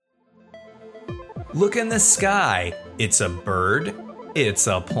Look in the sky. It's a bird? It's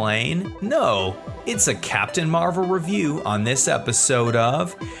a plane? No, it's a Captain Marvel review on this episode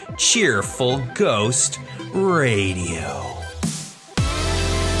of Cheerful Ghost Radio.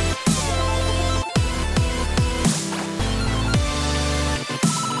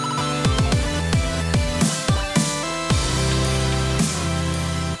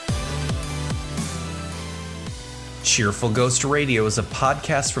 Cheerful Ghost Radio is a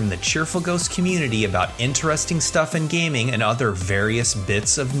podcast from the Cheerful Ghost community about interesting stuff in gaming and other various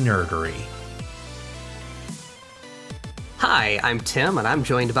bits of nerdery. Hi, I'm Tim, and I'm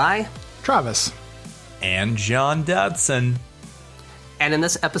joined by Travis and John Dodson. And in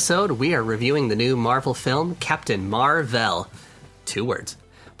this episode, we are reviewing the new Marvel film, Captain Mar-Vell. 2 words.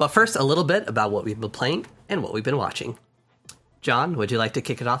 But first, a little bit about what we've been playing and what we've been watching. John, would you like to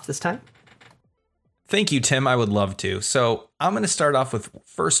kick it off this time? Thank you, Tim. I would love to. So I'm going to start off with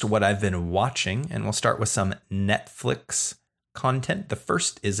first what I've been watching, and we'll start with some Netflix content. The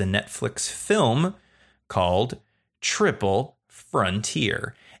first is a Netflix film called Triple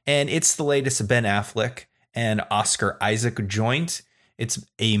Frontier, and it's the latest Ben Affleck and Oscar Isaac joint. It's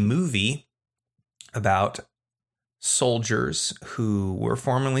a movie about soldiers who were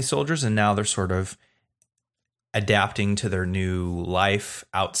formerly soldiers, and now they're sort of adapting to their new life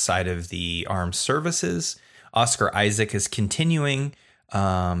outside of the armed services. Oscar Isaac is continuing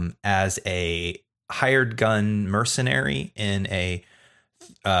as a hired gun mercenary in a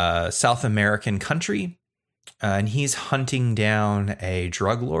South American country. And he's hunting down a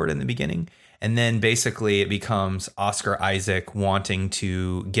drug lord in the beginning. And then basically it becomes Oscar Isaac wanting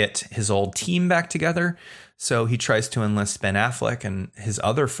to get his old team back together. So he tries to enlist Ben Affleck and his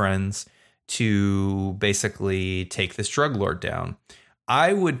other friends to basically take this drug lord down.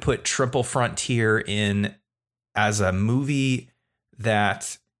 I would put Triple Frontier in as a movie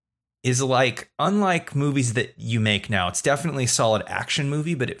that is unlike movies that you make now. It's definitely a solid action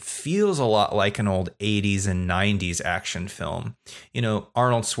movie, but it feels a lot like an old 80s and 90s action film. You know,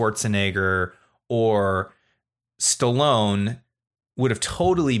 Arnold Schwarzenegger or Stallone would have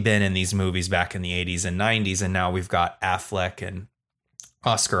totally been in these movies back in the 80s and 90s, and now we've got Affleck and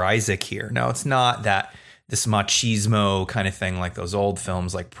Oscar Isaac here. Now, it's not this machismo kind of thing like those old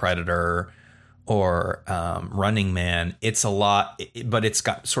films like Predator or Running Man. It's a lot, but it's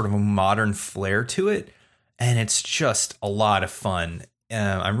got sort of a modern flair to it, and it's just a lot of fun.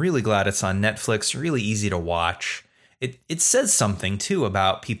 I'm really glad it's on Netflix. Really easy to watch. It says something too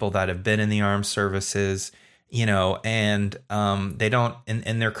about people that have been in the armed services, you know, and they don't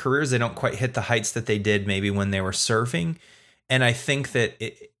in their careers, they don't quite hit the heights that they did maybe when they were serving. And I think that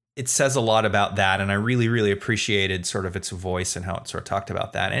it says a lot about that. And I really, really appreciated sort of its voice and how it sort of talked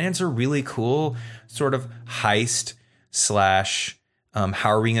about that. And it's a really cool sort of heist / how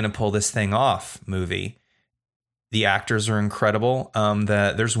are we going to pull this thing off movie. The actors are incredible.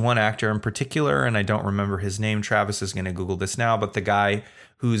 There's one actor in particular, and I don't remember his name. Travis is going to Google this now, but the guy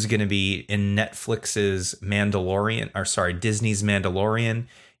who's going to be in Netflix's Disney's Mandalorian.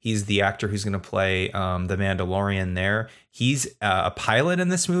 He's the actor who's going to play the Mandalorian there. He's a pilot in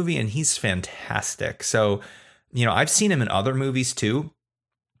this movie, and he's fantastic. So, you know, I've seen him in other movies too.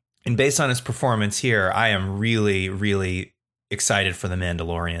 And based on his performance here, I am really, really excited for the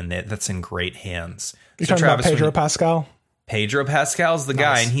Mandalorian. That's in great hands. You're talking about Pedro Pascal? Pedro Pascal's the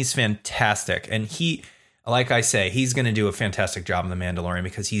guy, and he's fantastic. And he, like I say, he's going to do a fantastic job in the Mandalorian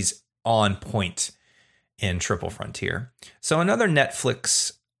because he's on point in Triple Frontier. So another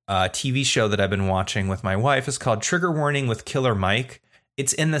Netflix TV show that I've been watching with my wife is called Trigger Warning with Killer Mike.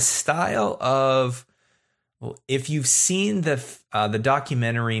 It's in the style of, well, if you've seen the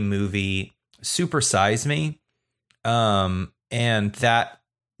documentary movie Super Size Me, and that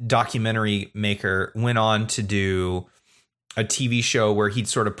documentary maker went on to do a TV show where he'd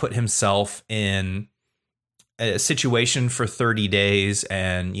sort of put himself in a situation for 30 days,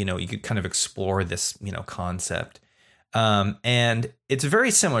 and, you know, you could kind of explore this, you know, concept. And it's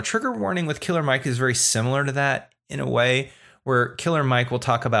very similar. Trigger Warning with Killer Mike is very similar to that in a way, where Killer Mike will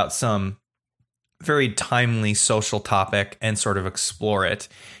talk about some very timely social topic and sort of explore it.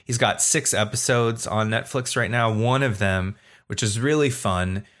 He's got 6 episodes on Netflix right now. One of them, which is really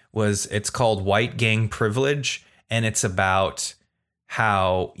fun, it's called White Gang Privilege. And it's about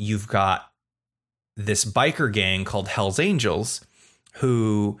how you've got this biker gang called Hell's Angels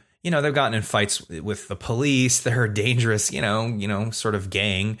who, you know, they've gotten in fights with the police. They're a dangerous, you know, sort of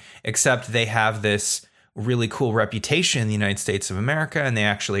gang, except they have this really cool reputation in the United States of America, and they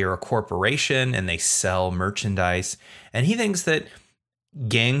actually are a corporation and they sell merchandise. And he thinks that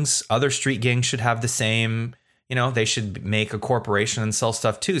other street gangs should have the same, they should make a corporation and sell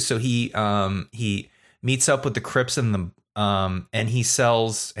stuff too. So he meets up with the Crips and he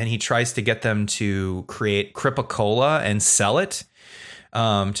tries to get them to create Cripicola and sell it,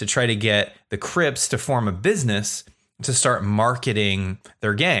 to try to get the Crips to form a business to start marketing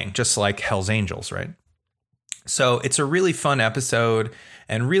their gang, just like Hell's Angels, right? So it's a really fun episode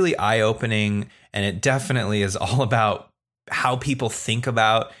and really eye-opening, and it definitely is all about how people think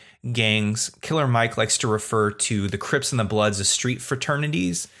about gangs. Killer Mike likes to refer to the Crips and the Bloods as street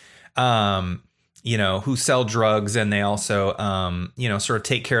fraternities, who sell drugs, and they also, sort of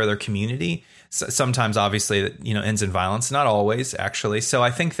take care of their community. So sometimes, obviously, ends in violence. Not always, actually. So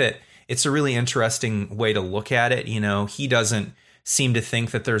I think that it's a really interesting way to look at it. He doesn't seem to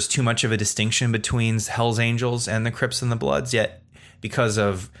think that there's too much of a distinction between Hell's Angels and the Crips and the Bloods, yet because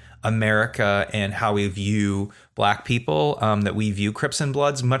of America and how we view black people, that we view Crips and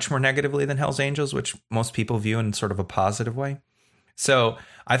Bloods much more negatively than Hell's Angels, which most people view in sort of a positive way. So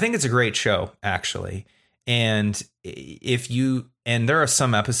I think it's a great show, actually. And there are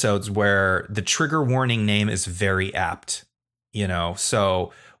some episodes where the trigger warning name is very apt,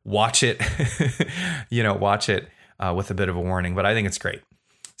 so watch it, watch it with a bit of a warning, but I think it's great.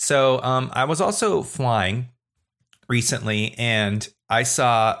 So I was also flying recently, and I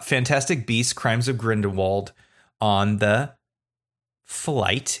saw Fantastic Beasts: Crimes of Grindelwald on the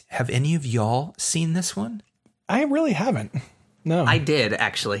flight. Have any of y'all seen this one? I really haven't. No. I did,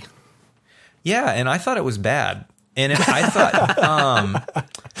 actually. Yeah, and I thought it was bad. And I thought,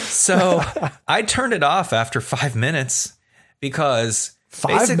 so I turned it off after 5 minutes because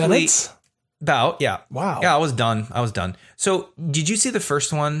 5 minutes? Yeah. Wow. Yeah, I was done. So did you see the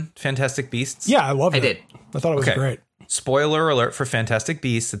first one, Fantastic Beasts? Yeah, I loved it. I did. I thought it was great. Spoiler alert for Fantastic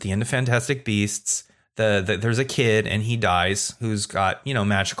Beasts. At the end of Fantastic Beasts, there's a kid and he dies who's got,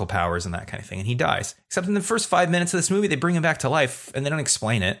 magical powers and that kind of thing. And he dies. Except in the first 5 minutes of this movie, they bring him back to life and they don't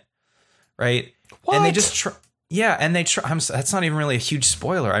explain it. Right. What? And they just that's not even really a huge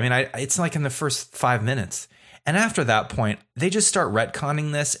spoiler. I mean, it's like in the first 5 minutes. And after that point, they just start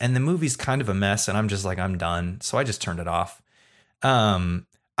retconning this and the movie's kind of a mess. And I'm just like, I'm done. So I just turned it off.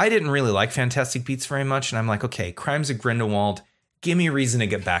 I didn't really like Fantastic Beasts very much. And I'm like, okay, Crimes of Grindelwald, give me a reason to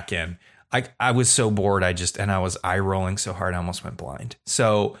get back in. I was so bored. I was eye rolling so hard I almost went blind.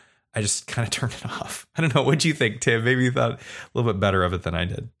 So I just kind of turned it off. I don't know. What'd you think, Tim? Maybe you thought a little bit better of it than I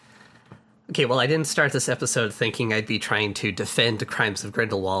did. Okay, well, I didn't start this episode thinking I'd be trying to defend Crimes of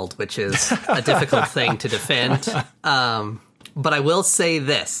Grindelwald, which is a difficult thing to defend. But I will say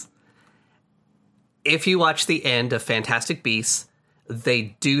this. If you watch the end of Fantastic Beasts,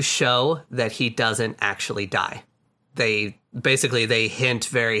 they do show that he doesn't actually die. They hint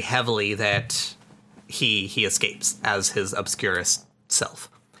very heavily that he escapes as his obscurest self.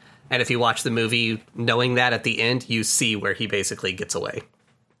 And if you watch the movie knowing that at the end, you see where he basically gets away.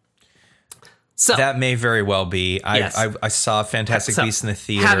 So that may very well be. Yes. I saw Fantastic Beasts in the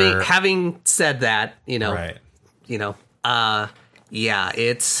theater. Having said that, right.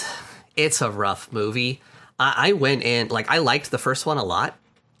 It's a rough movie. I went in, I liked the first one a lot.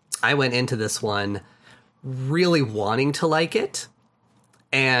 I went into this one really wanting to like it.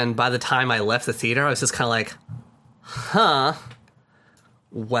 And by the time I left the theater, I was just kind of like,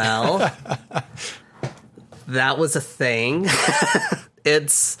 well, that was a thing.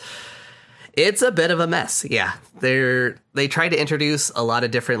 It's a bit of a mess. Yeah. They tried to introduce a lot of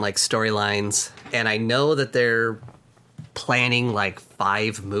different storylines, and I know that they're planning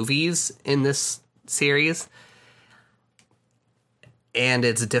 5 movies in this series. And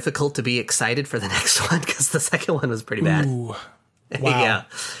it's difficult to be excited for the next one because the second one was pretty bad. Ooh, wow.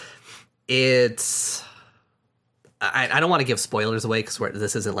 Yeah. I don't want to give spoilers away because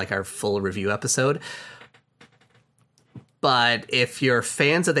this isn't our full review episode. But if you're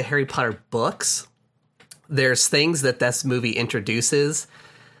fans of the Harry Potter books, there's things that this movie introduces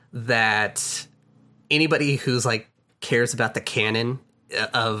that anybody who's cares about the canon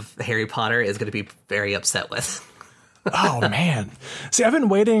of Harry Potter is going to be very upset with. Oh, man. See, I've been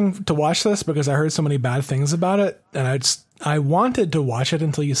waiting to watch this because I heard so many bad things about it. And I wanted to watch it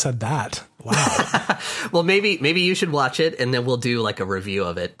until you said that. Wow. Well, maybe you should watch it and then we'll do a review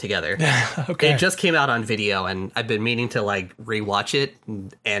of it together. Okay. It just came out on video and I've been meaning to rewatch it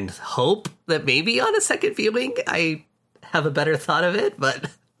and hope that maybe on a second viewing I have a better thought of it, but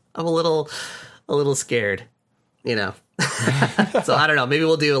I'm a little scared, So I don't know. Maybe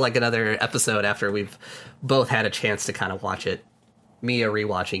we'll do another episode after we've both had a chance to kind of watch it. Me a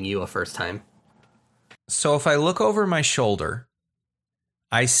rewatching, you a first time. So if I look over my shoulder,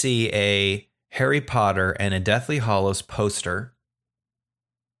 I see a Harry Potter and a Deathly Hallows poster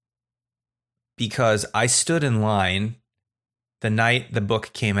because I stood in line the night the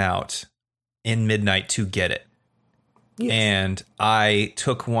book came out in midnight to get it. Yes. And I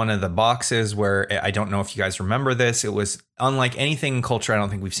took one of the boxes where, I don't know if you guys remember this. It was unlike anything in culture. I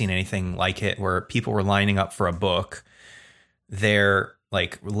don't think we've seen anything like it, where people were lining up for a book. They're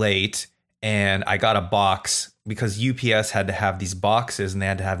like late, and I got a box because UPS had to have these boxes and they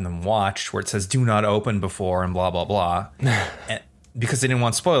had to have them watched where it says do not open before and blah, blah, blah. And because they didn't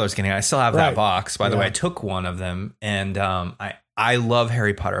want spoilers getting it. I still have that box. By the way, I took one of them, and I love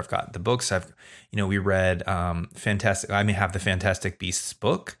Harry Potter. I've got the books. We read have the Fantastic Beasts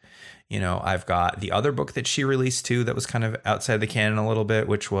book. I've got the other book that she released too that was kind of outside the canon a little bit,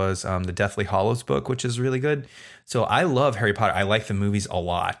 which was the Deathly Hallows book, which is really good. So I love Harry Potter. I like the movies a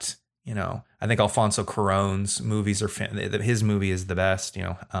lot. I think Alfonso Cuarón's movies are his movie is the best.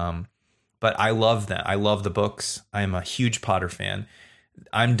 But I love them. I love the books. I'm a huge Potter fan.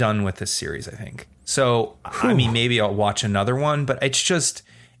 I'm done with this series, I think. So, I mean, maybe I'll watch another one, but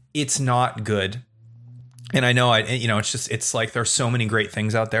it's not good. And I know it's like there's so many great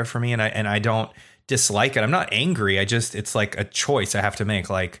things out there for me, and I don't dislike it. I'm not angry. It's like a choice I have to make.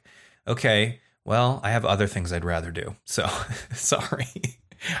 Like, okay, well, I have other things I'd rather do. So sorry.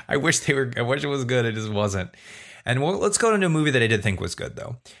 I wish it was good. It just wasn't. And let's go into a movie that I did think was good,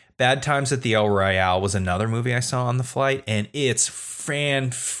 though. Bad Times at the El Royale was another movie I saw on the flight, and it's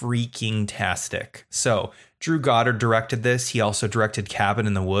fan-freaking-tastic. So Drew Goddard directed this. He also directed Cabin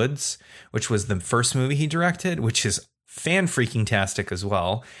in the Woods, which was the first movie he directed, which is fan-freaking-tastic as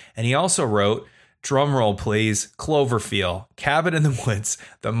well. And he also wrote, drumroll please, Cloverfield, Cabin in the Woods,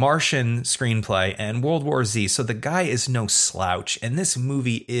 The Martian screenplay, and World War Z. So the guy is no slouch, and this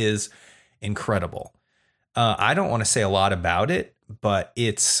movie is incredible. I don't want to say a lot about it, but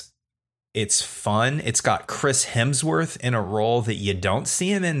it's fun. It's got Chris Hemsworth in a role that you don't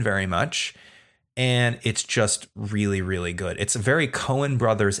see him in very much, and it's just really, really good. It's very Coen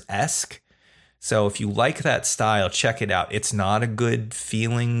Brothers-esque. So if you like that style, check it out. It's not a good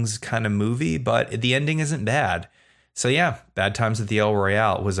feelings kind of movie, but the ending isn't bad. So yeah, Bad Times at the El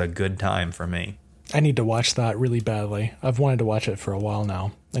Royale was a good time for me. I need to watch that really badly. I've wanted to watch it for a while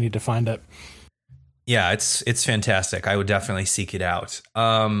now. I need to find it. Yeah, it's fantastic. I would definitely seek it out.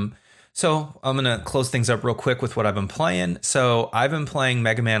 So I'm going to close things up real quick with what I've been playing. So I've been playing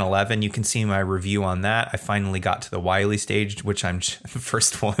Mega Man 11. You can see my review on that. I finally got to the Wily stage, which I'm the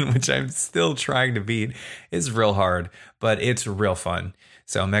first one, which I'm still trying to beat. It's real hard, but it's real fun.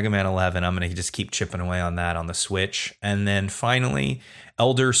 So Mega Man 11, I'm going to just keep chipping away on that on the Switch. And then finally,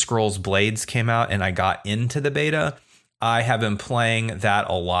 Elder Scrolls Blades came out and I got into the beta. I have been playing that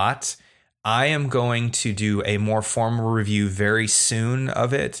a lot. I am going to do a more formal review very soon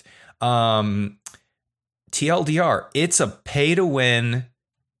of it. TLDR, it's a pay to win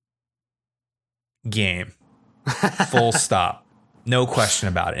game. Full stop. No question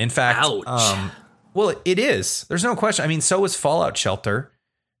about it. In fact, well, it is. There's no question. I mean, so was Fallout Shelter,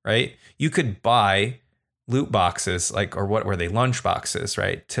 right? You could buy loot boxes, or what were they? Lunch boxes,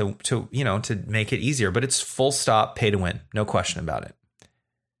 right? To make it easier, but it's full stop pay to win. No question about it.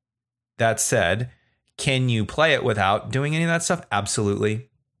 That said, can you play it without doing any of that stuff? Absolutely.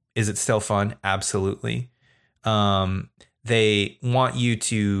 Is it still fun? Absolutely. They want you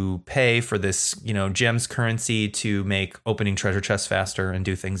to pay for this, gems currency to make opening treasure chests faster and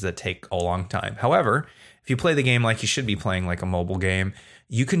do things that take a long time. However, if you play the game like you should be playing, like a mobile game,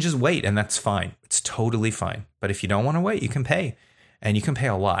 you can just wait and that's fine. It's totally fine. But if you don't want to wait, you can pay, and you can pay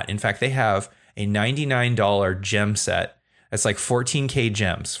a lot. In fact, they have a $99 gem set. It's like 14K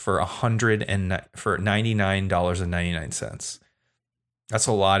gems for $99.99. That's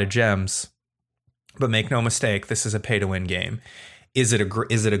a lot of gems. But make no mistake, this is a pay-to-win game. Is it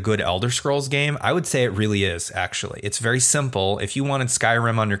a good Elder Scrolls game? I would say it really is, actually. It's very simple. If you wanted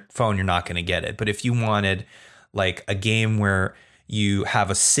Skyrim on your phone, you're not going to get it. But if you wanted like a game where you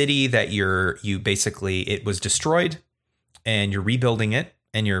have a city that it was destroyed and you're rebuilding it,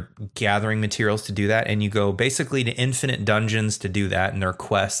 and you're gathering materials to do that, and you go basically to infinite dungeons to do that, and there are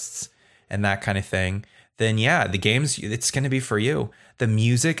quests and that kind of thing, then yeah, it's going to be for you. The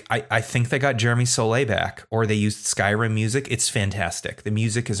music, I think they got Jeremy Soule back, or they used Skyrim music. It's fantastic. The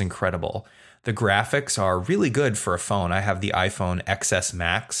music is incredible. The graphics are really good for a phone. I have the iPhone XS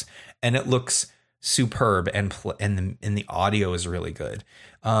Max, and it looks superb, and the audio is really good.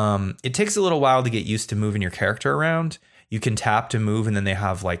 It takes a little while to get used to moving your character around. You can tap to move, and then they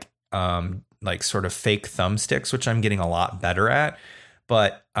have like sort of fake thumbsticks, which I'm getting a lot better at.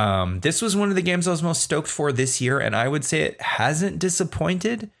 But this was one of the games I was most stoked for this year, and I would say it hasn't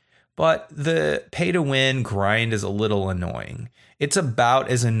disappointed, but the pay to win grind is a little annoying. It's about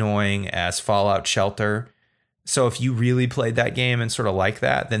as annoying as Fallout Shelter. So if you really played that game and sort of like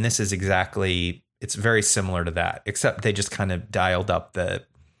that, then this is it's very similar to that, except they just kind of dialed up the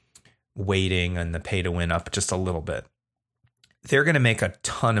waiting and the pay to win up just a little bit. They're going to make a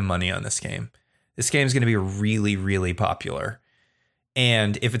ton of money on this game. This game is going to be really, really popular.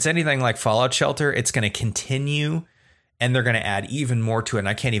 And if it's anything like Fallout Shelter, it's going to continue, and they're going to add even more to it. And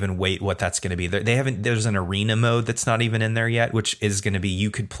I can't even wait what that's going to be. There's an arena mode that's not even in there yet, which is going to be,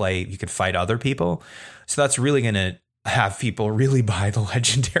 you could fight other people. So that's really going to have people really buy the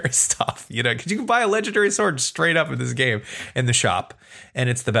legendary stuff, because you can buy a legendary sword straight up in this game in the shop, and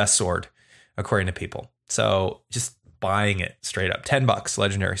it's the best sword according to people. So just buying it straight up, $10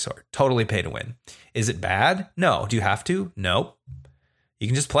 legendary sword, totally pay to win. Is it bad? No. Do you have to? No. You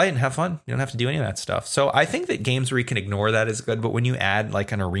can just play it and have fun. You don't have to do any of that stuff. So I think that games where you can ignore that is good. But when you add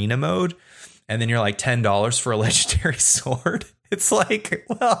like an arena mode and then you're like $10 for a legendary sword, it's like,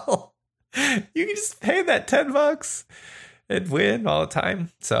 well, you can just pay that $10 and win all the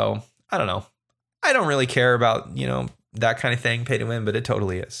time. So I don't know. I don't really care about, that kind of thing, pay to win, but it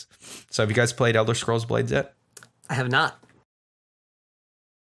totally is. So have you guys played Elder Scrolls Blades yet? I have not.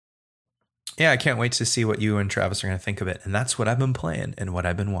 Yeah, I can't wait to see what you and Travis are going to think of it. And that's what I've been playing and what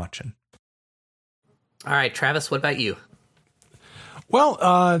I've been watching. All right, Travis, what about you?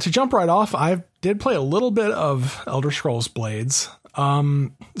 Well, to jump right off, I did play a little bit of Elder Scrolls Blades.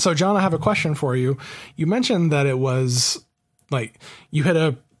 So, John, I have a question for you. You mentioned that it was like you hit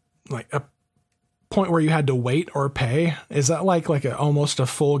a point where you had to wait or pay. Is that like almost a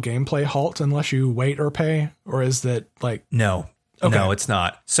full gameplay halt unless you wait or pay? Or is that like... No. Okay. No, it's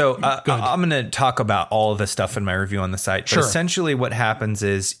not. So I'm going to talk about all of the stuff in my review on the site. But sure. Essentially what happens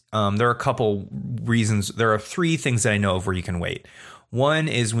is there are a couple reasons. There are 3 things that I know of where you can wait. One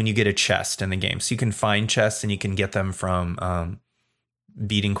is when you get a chest in the game. So you can find chests and you can get them from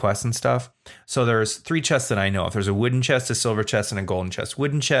beating quests and stuff. So there's 3 chests that I know of. There's a wooden chest, a silver chest, and a golden chest.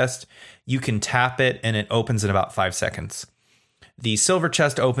 Wooden chest, you can tap it and it opens in about 5 seconds. The silver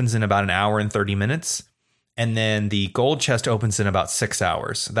chest opens in about an hour and 30 minutes. And then the gold chest opens in about 6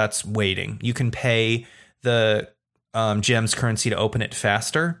 hours. That's waiting. You can pay the gems currency to open it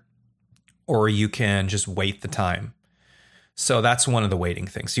faster, or you can just wait the time. So that's one of the waiting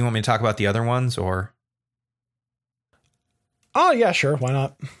things. You want me to talk about the other ones, or? Oh, yeah, sure. Why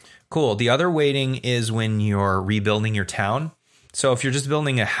not? Cool. The other waiting is when you're rebuilding your town. So if you're just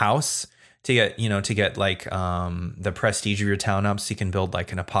building a house to get like the prestige of your town up, so you can build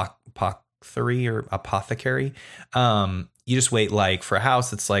like an apothecary, you just wait like for a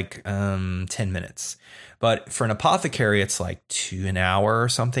house it's like 10 minutes, but for an apothecary it's like an hour or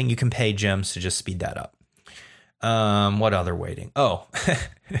something. You can pay gems to just speed that up. What other waiting? Oh,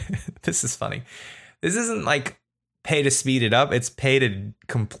 this is funny. This isn't like pay to speed it up, it's pay to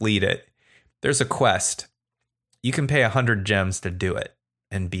complete it. There's a quest, you can pay 100 gems to do it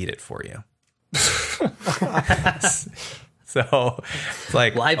and beat it for you. So it's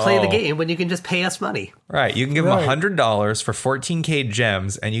like, why play the game when you can just pay us money? Right. You can give them $100 for 14K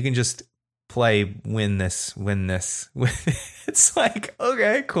gems and you can just win this. It's like,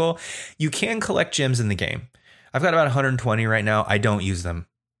 okay, cool. You can collect gems in the game. I've got about 120 right now. I don't use them.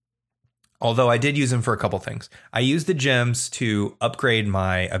 Although I did use them for a couple things. I used the gems to upgrade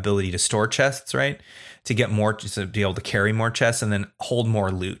my ability to store chests, right? To get more, to be able to carry more chests and then hold more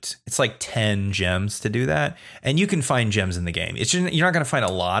loot. It's like 10 gems to do that. And you can find gems in the game. You're not going to find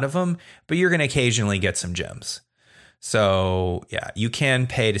a lot of them, but you're going to occasionally get some gems. So yeah, you can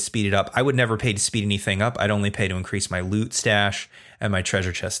pay to speed it up. I would never pay to speed anything up. I'd only pay to increase my loot stash and my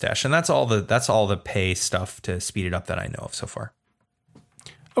treasure chest stash. And that's all the pay stuff to speed it up that I know of so far.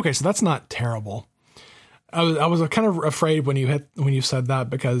 Okay, so that's not terrible. I was kind of afraid when you said that,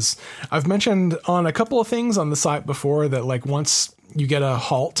 because I've mentioned on a couple of things on the site before that like once you get a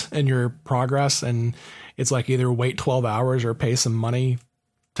halt in your progress and it's like either wait 12 hours or pay some money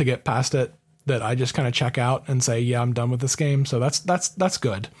to get past it, that I just kind of check out and say, yeah, I'm done with this game. So that's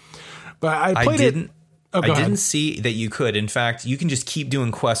good. But I didn't see that you could. In fact, you can just keep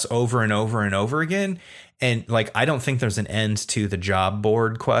doing quests over and over and over again. And like, I don't think there's an end to the job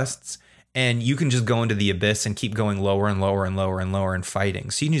board quests. And you can just go into the abyss and keep going lower and lower and lower and lower and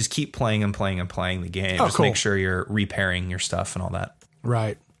fighting. So you can just keep playing and playing and playing the game. Just cool. Make sure you're repairing your stuff and all that.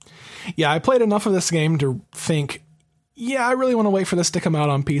 Right. Yeah, I played enough of this game to think, yeah, I really want to wait for this to come out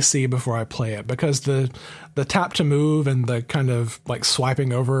on PC before I play it, because the tap to move and the kind of like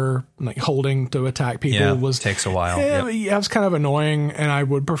swiping over, like holding to attack people takes a while. Yeah, it was kind of annoying, and I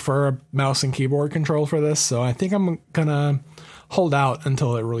would prefer a mouse and keyboard control for this. So I think I'm gonna hold out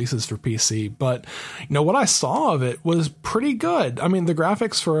until it releases for PC. But, what I saw of it was pretty good. I mean, the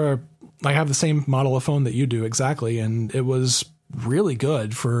graphics I have the same model of phone that you do exactly, and it was really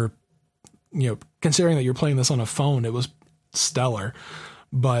good for, considering that you're playing this on a phone. It was stellar.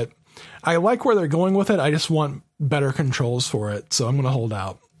 But I like where they're going with it. I just want better controls for it, so I'm going to hold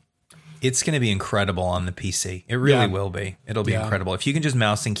out. It's going to be incredible on the PC. It really will be. It'll be incredible. If you can just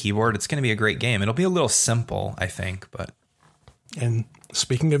mouse and keyboard, it's going to be a great game. It'll be a little simple, I think, but... And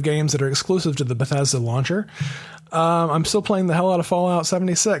speaking of games that are exclusive to the Bethesda launcher, I'm still playing the hell out of Fallout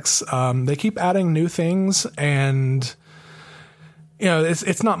 76. They keep adding new things, and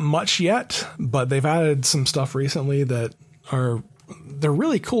it's not much yet, but they've added some stuff recently that they're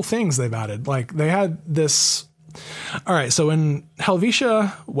really cool things they've added. Like they had this. All right, so in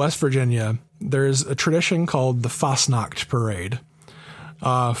Helvetia, West Virginia, there's a tradition called the Fasnacht Parade.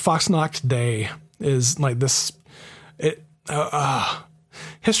 Fasnacht Day is like this.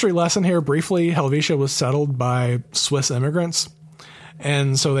 History lesson here briefly. Helvetia was settled by Swiss immigrants,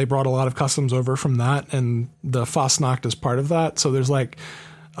 and so they brought a lot of customs over from that, and the Fasnacht is part of that. So there's like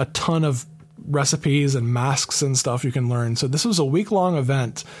a ton of recipes and masks and stuff you can learn. So this was a week-long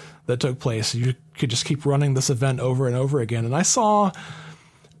event that took place. You could just keep running this event over and over again. And I saw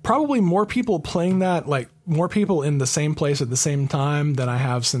probably more people playing that, like more people in the same place at the same time than I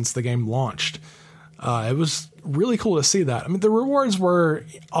have since the game launched. It was really cool to see that. I mean, the rewards were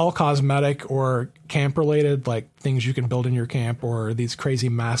all cosmetic or camp related, like things you can build in your camp or these crazy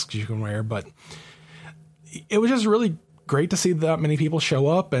masks you can wear. But it was just really great to see that many people show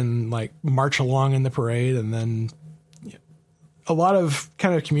up and like march along in the parade, and then a lot of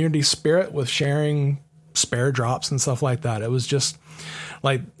kind of community spirit with sharing spare drops and stuff like that. It was just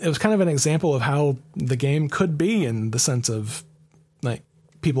like, it was kind of an example of how the game could be in the sense of like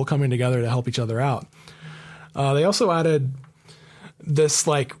people coming together to help each other out. They also added this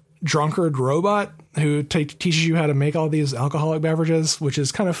like drunkard robot who teaches you how to make all these alcoholic beverages, which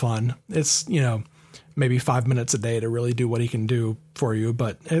is kind of fun. It's, maybe 5 minutes a day to really do what he can do for you,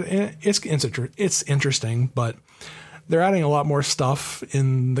 but it's interesting. But they're adding a lot more stuff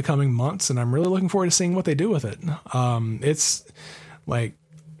in the coming months, and I'm really looking forward to seeing what they do with it. It's like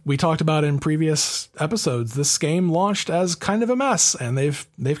we talked about in previous episodes, this game launched as kind of a mess, and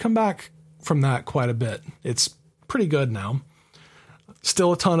they've come back from that quite a bit. It's pretty good now.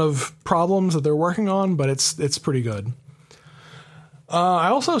 Still a ton of problems that they're working on, but it's pretty good. I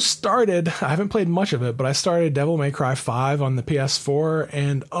also I haven't played much of it, but I started Devil May Cry 5 on the PS4,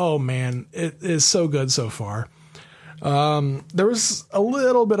 and oh man, it is so good so far. There was a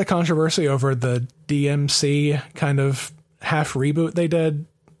little bit of controversy over the DMC kind of half reboot they did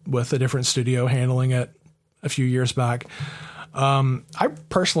with a different studio handling it a few years back. I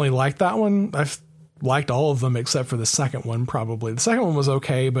personally liked that one. I've liked all of them except for the second one, probably. The second one was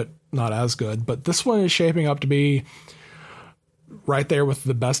okay, but not as good. But this one is shaping up to be right there with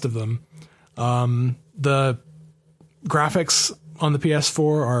the best of them. The graphics on the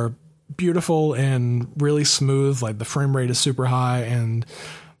PS4 are beautiful and really smooth. Like the frame rate is super high, and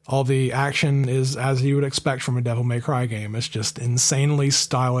all the action is as you would expect from a Devil May Cry game. It's just insanely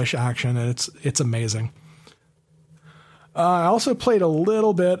stylish action, and it's amazing. I also played a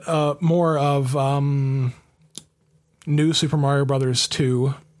little bit more of New Super Mario Brothers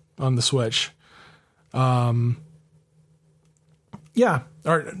 2 on the Switch. What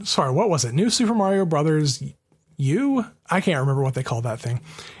was it? New Super Mario Brothers U? I can't remember what they call that thing.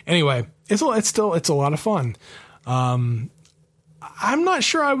 Anyway, it's a lot of fun. I'm not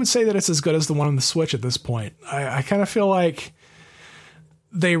sure I would say that it's as good as the one on the Switch at this point. I kind of feel like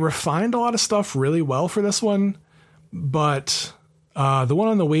they refined a lot of stuff really well for this one, but the one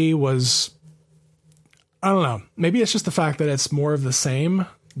on the Wii was, I don't know, maybe it's just the fact that it's more of the same,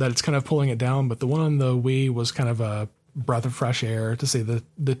 that it's kind of pulling it down, but the one on the Wii was kind of a breath of fresh air to see the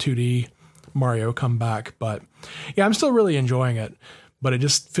 2D Mario come back. But yeah, I'm still really enjoying it, but it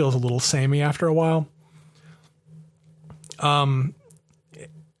just feels a little samey after a while.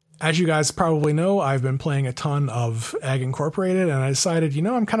 As you guys probably know, I've been playing a ton of Egg Incorporated, and I decided,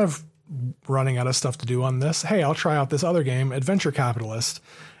 I'm kind of running out of stuff to do on this. Hey, I'll try out this other game, Adventure Capitalist.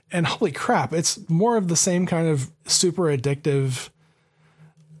 And holy crap, it's more of the same kind of super addictive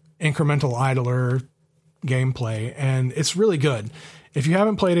incremental idler gameplay, and it's really good. If you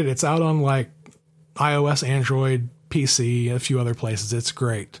haven't played it, it's out on like iOS, Android, PC, a few other places. It's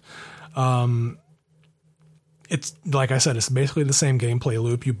great. It's like I said, it's basically the same gameplay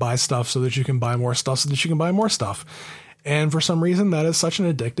loop. You buy stuff so that you can buy more stuff so that you can buy more stuff. And for some reason, that is such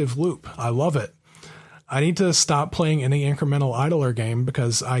an addictive loop. I love it. I need to stop playing any incremental idler game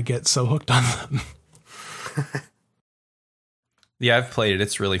because I get so hooked on them. Yeah, I've played it.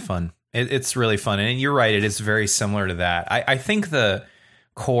 It's really fun. It's really fun. And you're right. It is very similar to that. I think the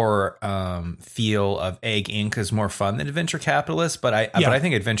core feel of Egg Inc. is more fun than Adventure Capitalist, but I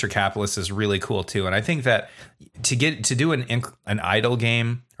think Adventure Capitalist is really cool too. And I think that to do an idle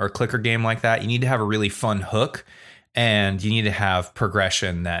game or clicker game like that, you need to have a really fun hook, and you need to have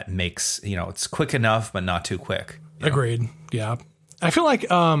progression that makes, it's quick enough but not too quick. Agreed. Yeah. I feel like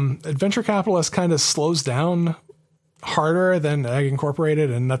Adventure Capitalist kind of slows down harder than Egg Incorporated,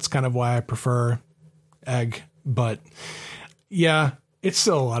 and that's kind of why I prefer Egg. But yeah, it's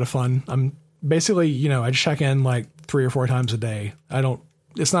still a lot of fun. I'm basically, I just check in like 3 or 4 times a day.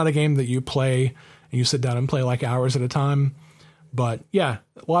 It's not a game that you play and you sit down and play like hours at a time. But yeah,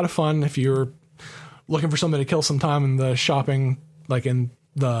 a lot of fun if you're looking for something to kill some time in the shopping, like in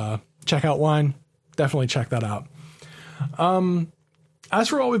the checkout line. Definitely check that out. As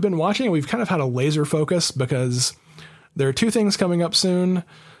for what we've been watching, we've kind of had a laser focus because there are 2 things coming up soon.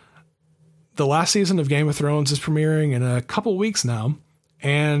 The last season of Game of Thrones is premiering in a couple weeks now,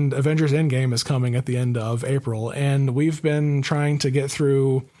 and Avengers Endgame is coming at the end of April. And we've been trying to get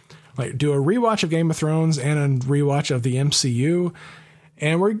through, do a rewatch of Game of Thrones and a rewatch of the MCU.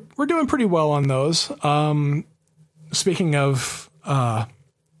 And we're doing pretty well on those. Speaking of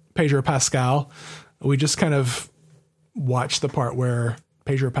Pedro Pascal, we just kind of watched the part where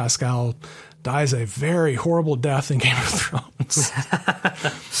Pedro Pascal dies a very horrible death in Game of Thrones.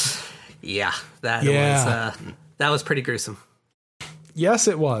 Yeah, that was pretty gruesome. Yes,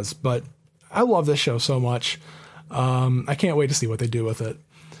 it was, but I love this show so much. I can't wait to see what they do with it.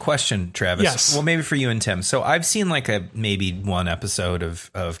 Question, Travis. Yes. Well, maybe for you and Tim. So I've seen maybe 1 episode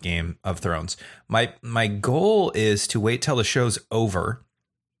of Game of Thrones. My goal is to wait till the show's over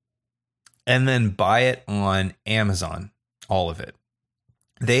and then buy it on Amazon, all of it.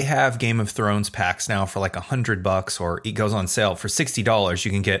 They have Game of Thrones packs now for like $100, or it goes on sale for $60. You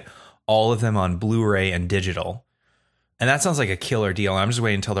can get all of them on Blu-ray and digital. And that sounds like a killer deal. I'm just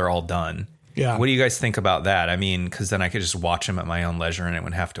waiting until they're all done. Yeah. What do you guys think about that? I mean, because then I could just watch them at my own leisure and I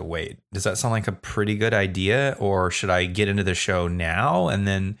wouldn't have to wait. Does that sound like a pretty good idea? Or should I get into the show now? And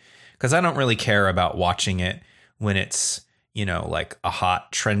then, because I don't really care about watching it when it's, like a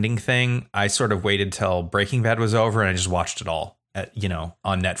hot trending thing. I sort of waited till Breaking Bad was over and I just watched it all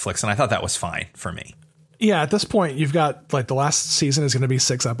on Netflix. And I thought that was fine for me. Yeah. At this point, you've got the last season is going to be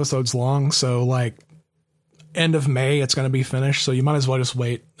 6 episodes long. So end of May, it's going to be finished. So you might as well just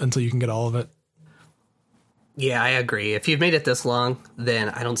wait until you can get all of it. Yeah, I agree. If you've made it this long, then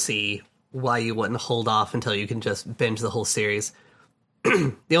I don't see why you wouldn't hold off until you can just binge the whole series.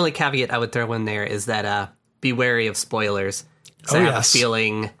 The only caveat I would throw in there is that be wary of spoilers. I have a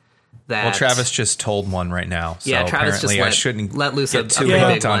feeling that... Well, Travis just told one right now. So yeah, Travis just I shouldn't let loose get too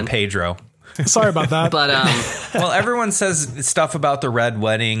hooked on Pedro. Sorry about that. But well, everyone says stuff about the Red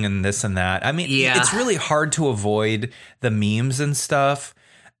Wedding and this and that. I mean, it's really hard to avoid the memes and stuff.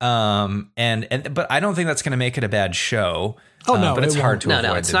 But I don't think that's going to make it a bad show. Oh no, but it's hard to avoid.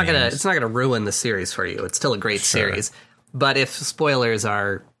 No, it's not gonna ruin the series for you. It's still a great series. But if spoilers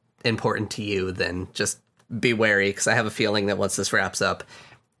are important to you, then just be wary, because I have a feeling that once this wraps up,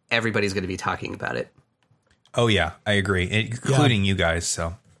 everybody's going to be talking about it. Oh yeah, I agree, including you guys.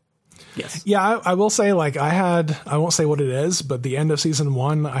 So. Yes. Yeah, I will say, I won't say what it is, but the end of season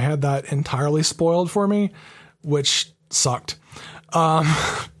 1, I had that entirely spoiled for me, which sucked.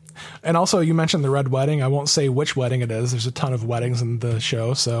 And also, you mentioned the Red Wedding. I won't say which wedding it is. There's a ton of weddings in the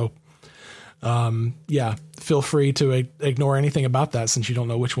show. So, yeah, feel free to ignore anything about that since you don't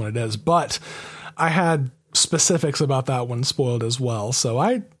know which one it is. But I had specifics about that one spoiled as well.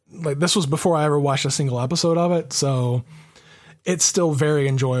 So this was before I ever watched a single episode of it. So it's still very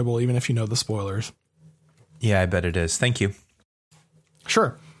enjoyable, even if you know the spoilers. Yeah, I bet it is. Thank you.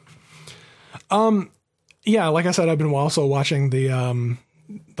 Sure. Yeah, like I said, I've been also watching the,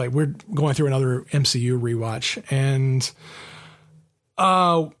 we're going through another MCU rewatch, and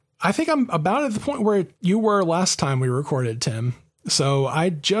I think I'm about at the point where you were last time we recorded, Tim. So I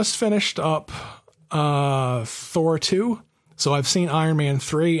just finished up Thor 2. So I've seen Iron Man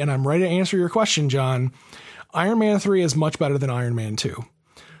 3, and I'm ready to answer your question, John. Iron Man 3 is much better than Iron Man 2.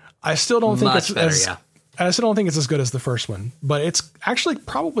 I still don't think I still don't think it's as good as the first one, but it's actually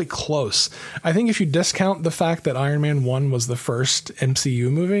probably close. I think if you discount the fact that Iron Man 1 was the first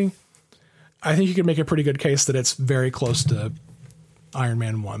MCU movie, I think you could make a pretty good case that it's very close to Iron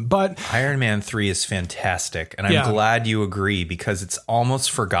Man 1. But Iron Man 3 is fantastic, and I'm glad you agree, because it's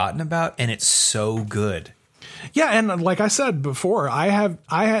almost forgotten about and it's so good. Yeah, and like I said before, I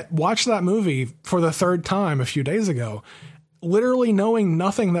had watched that movie for the 3rd time a few days ago. literally knowing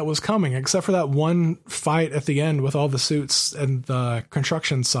nothing that was coming except for that one fight at the end with all the suits and the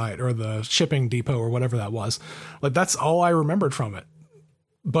construction site or the shipping depot or whatever that was. Like, that's all I remembered from it.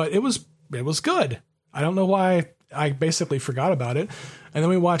 But it was good. I don't know why I basically forgot about it. And then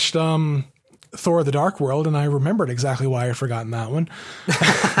we watched Thor: The Dark World, and I remembered exactly why I'd forgotten that one.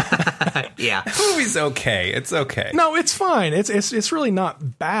 Yeah. The movie's okay. It's okay. No, it's fine. It's really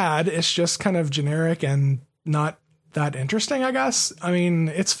not bad. It's just kind of generic and not that interesting, I guess. I mean,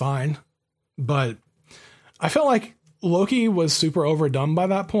 it's fine. But I felt like Loki was super overdone by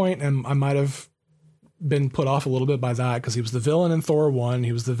that point, and I might have been put off a little bit by that because he was the villain in Thor 1.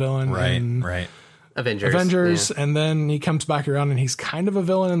 He was the villain in Avengers. Yeah. And then he comes back around and he's kind of a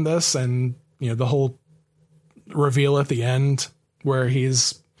villain in this, and the whole reveal at the end where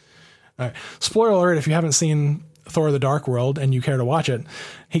he's spoiler alert if you haven't seen Thor: The Dark World and you care to watch it,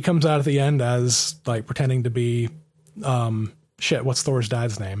 he comes out at the end as like pretending to be what's Thor's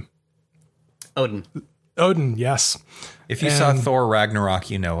dad's name? Odin, yes. If you saw Thor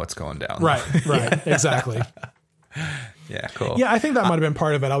Ragnarok, you know what's going down. Right, exactly. Yeah, cool. Yeah, I think that might have been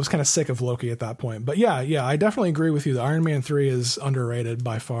part of it. I was kind of sick of Loki at that point. But yeah, I definitely agree with you. The Iron Man 3 is underrated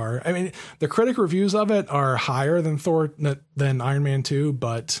by far. I mean, the critic reviews of it are higher than Iron Man 2,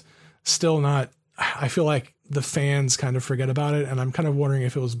 but still not. I feel like the fans kind of forget about it, and I'm kind of wondering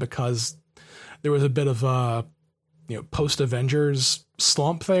if it was because there was a bit of a post-Avengers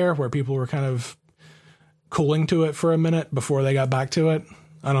slump there where people were kind of cooling to it for a minute before they got back to it.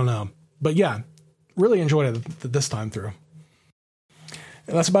 I don't know. But yeah, really enjoyed it this time through.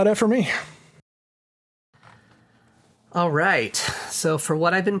 And that's about it for me. All right. So for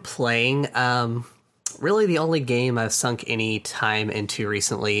what I've been playing, really the only game I've sunk any time into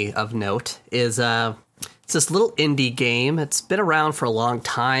recently of note is it's this little indie game. It's been around for a long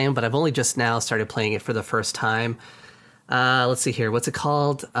time, but I've only just now started playing it for the first time. Let's see here. What's it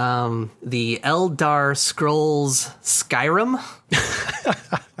called? The Elder Scrolls Skyrim?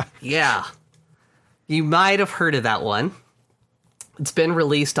 Yeah. You might have heard of that one. It's been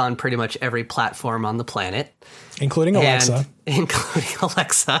released on pretty much every platform on the planet. Including Alexa. Including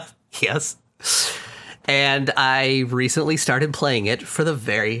Alexa, yes. And I recently started playing it for the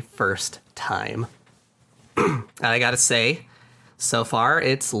very first time. I gotta say, so far,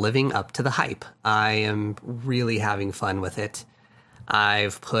 it's living up to the hype. I am really having fun with it.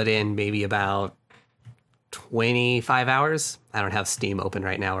 I've put in maybe about 25 hours. I don't have Steam open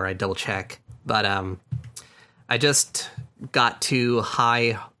right now, or I double check. But I just got to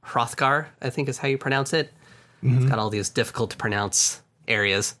High Hrothgar, I think is how you pronounce it. Mm-hmm. It's got all these difficult to pronounce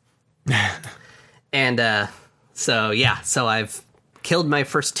areas. And so I've killed my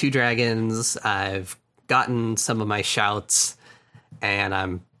first 2 dragons. I've gotten some of my shouts, and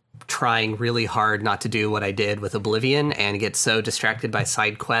I'm trying really hard not to do what I did with Oblivion and get so distracted by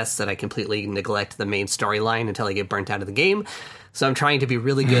side quests that I completely neglect the main storyline until I get burnt out of the game. So I'm trying to be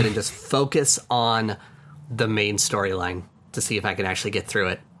really good and just focus on the main storyline to see if I can actually get through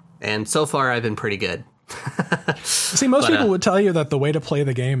it. And so far, I've been pretty good. See, most people would tell you that the way to play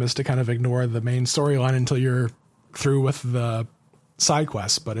the game is to kind of ignore the main storyline until you're through with the side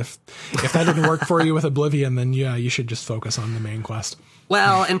quests. But if that didn't work for you with Oblivion, then yeah, you should just focus on the main quest.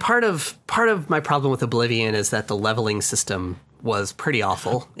 Well, and part of my problem with Oblivion is that the leveling system was pretty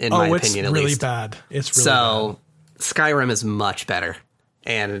awful, in my opinion, at least. It's really bad. Skyrim is much better,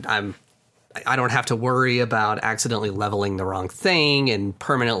 and I don't have to worry about accidentally leveling the wrong thing and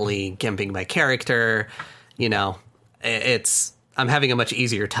permanently gimping my character. I'm having a much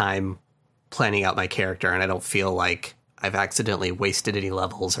easier time planning out my character, and I don't feel like I've accidentally wasted any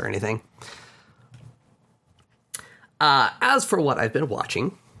levels or anything. As for what I've been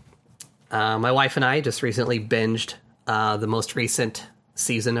watching, my wife and I just recently binged the most recent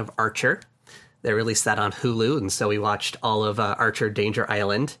season of Archer. They released that on Hulu, and so we watched all of Archer Danger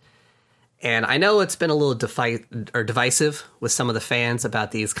Island. And I know it's been a little divisive with some of the fans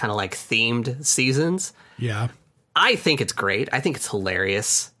about these kind of like themed seasons. Yeah. I think it's great. I think it's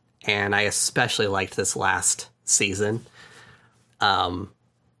hilarious. And I especially liked this last season. I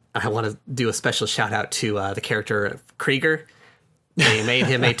want to do a special shout out to the character Krieger. They made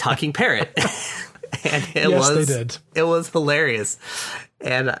him a talking parrot. And they did. It was hilarious.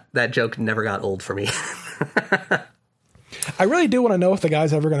 And that joke never got old for me. I really do want to know if the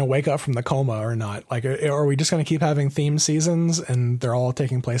guy's ever going to wake up from the coma or not. Like, are we just going to keep having themed seasons and they're all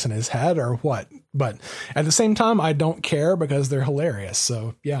taking place in his head or what? But at the same time, I don't care because they're hilarious.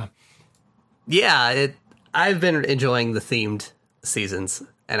 So, yeah. Yeah, I've been enjoying the themed seasons,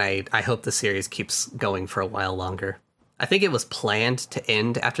 and I hope the series keeps going for a while longer. I think it was planned to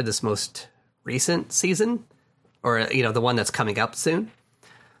end after this most recent season, or the one that's coming up soon.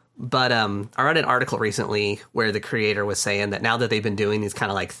 But I read an article recently where the creator was saying that now that they've been doing these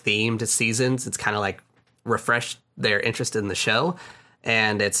kind of like themed seasons, it's kind of like refreshed their interest in the show,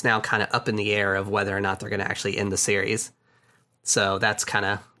 and it's now kind of up in the air of whether or not they're going to actually end the series. So that's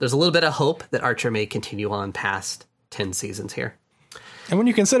there's a little bit of hope that Archer may continue on past 10 seasons here. And when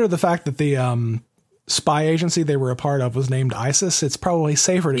you consider the fact that the spy agency they were a part of was named ISIS, it's probably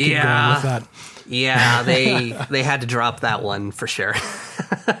safer to keep going with that. Yeah, they had to drop that one for sure.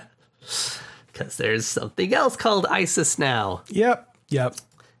 Because there's something else called ISIS now. Yep.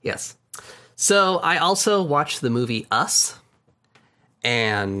 Yes. So I also watched the movie Us.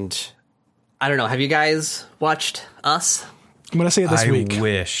 And I don't know, have you guys watched Us? I'm going to see it this week. I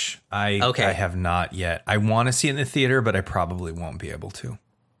wish. I have not yet. I want to see it in the theater, but I probably won't be able to.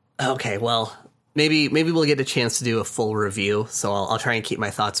 Okay, well, maybe we'll get a chance to do a full review, so I'll try and keep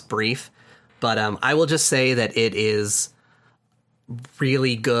my thoughts brief. But I will just say that it is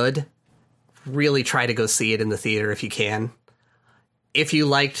really good. Really try to go see it in the theater if you can. If you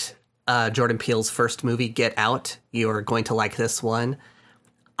liked Jordan Peele's first movie, Get Out, you're going to like this one.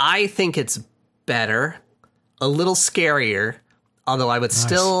 I think it's better, a little scarier, although I would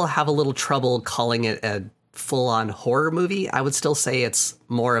still have a little trouble calling it a full-on horror movie. I would still say it's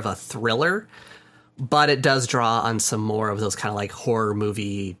more of a thriller, but it does draw on some more of those kind of like horror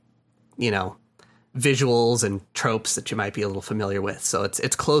movie, visuals and tropes that you might be a little familiar with. So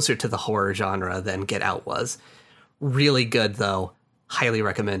it's closer to the horror genre than Get Out was. Really good, though. Highly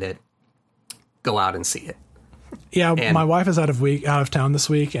recommend it. Go out and see it. Yeah, my wife is out of town this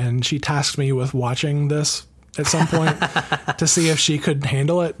week, and she tasked me with watching this at some point to see if she could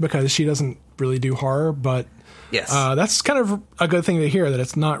handle it, because she doesn't really do horror. But yes, that's kind of a good thing to hear, that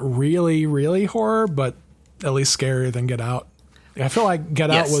it's not really, really horror, but at least scarier than Get Out. I feel like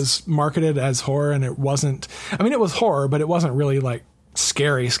Get Out was marketed as horror, and it wasn't. I mean, it was horror, but it wasn't really like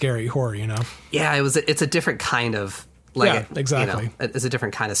scary horror, Yeah, it's a different kind of exactly. It's a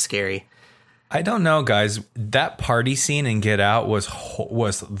different kind of scary. I don't know, guys. That party scene in Get Out was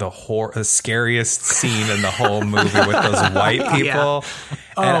the scariest scene in the whole movie with those white people.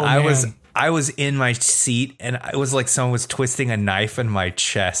 And I was in my seat, and it was like someone was twisting a knife in my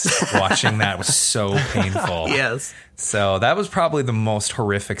chest. Watching that was so painful. Yes. So that was probably the most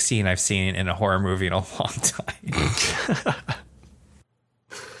horrific scene I've seen in a horror movie in a long time.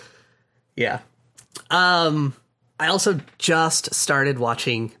 Yeah. I also just started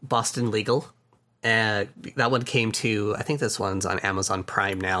watching Boston Legal. That one came to, I think this one's on Amazon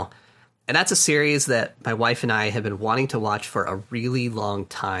Prime now. And that's a series that my wife and I have been wanting to watch for a really long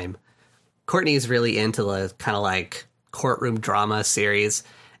time. Courtney's really into the kind of like courtroom drama series,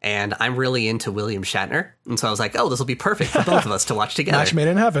 and I'm really into William Shatner. And so I was like, oh, this will be perfect for both of us to watch together. Match made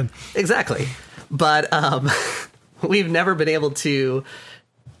in heaven. Exactly. But we've never been able to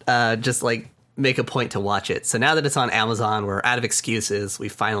just like make a point to watch it. So now that it's on Amazon, we're out of excuses. We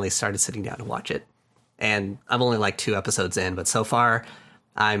finally started sitting down to watch it. And I'm only like 2 episodes in, but so far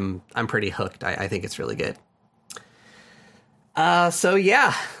I'm pretty hooked. I think it's really good. So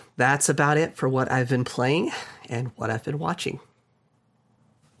yeah, that's about it for what I've been playing and what I've been watching.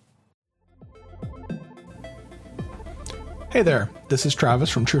 Hey there, this is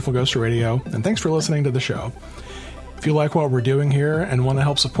Travis from Truthful Ghost Radio, and thanks for listening to the show. If you like what we're doing here and want to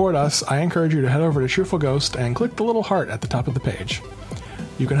help support us, I encourage you to head over to Truthful Ghost and click the little heart at the top of the page.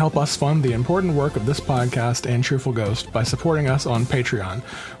 You can help us fund the important work of this podcast and Truthful Ghost by supporting us on Patreon,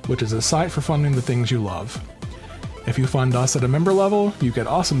 which is a site for funding the things you love. If you fund us at a member level, you get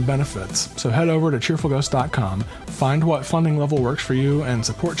awesome benefits, so head over to cheerfulghost.com, find what funding level works for you, and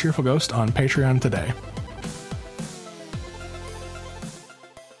support Cheerful Ghost on Patreon today.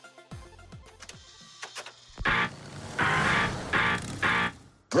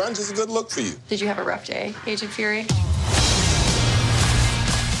 Grunge is a good look for you. Did you have a rough day, Agent Fury?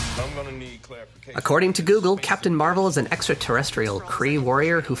 I'm gonna need clarification. According to Google, Captain Marvel is an extraterrestrial Kree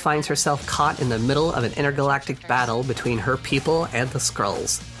warrior who finds herself caught in the middle of an intergalactic battle between her people and the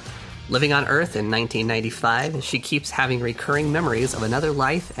Skrulls. Living on Earth in 1995, she keeps having recurring memories of another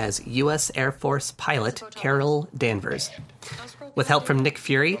life as U.S. Air Force pilot Carol Danvers. With help from Nick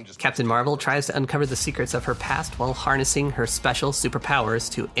Fury, Captain Marvel tries to uncover the secrets of her past while harnessing her special superpowers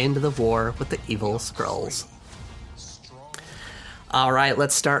to end the war with the evil Skrulls. All right,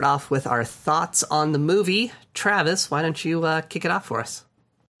 let's start off with our thoughts on the movie. Travis, why don't you kick it off for us?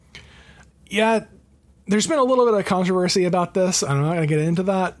 Yeah, there's been a little bit of controversy about this. I'm not going to get into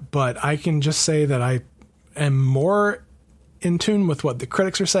that, but I can just say that I am more in tune with what the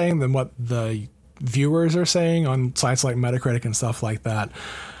critics are saying than what the viewers are saying on sites like Metacritic and stuff like that.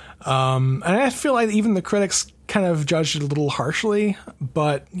 And I feel like even the critics kind of judged it a little harshly,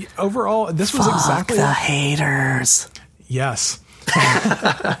 but overall, this was Fuck exactly the haters. Yes.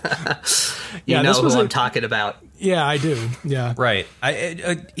 You know this was who I'm talking about. Yeah, I do. Yeah. Right.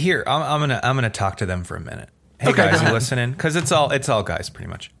 I'm gonna talk to them for a minute. Hey Okay, go guys, you ahead. listening? Because it's all guys pretty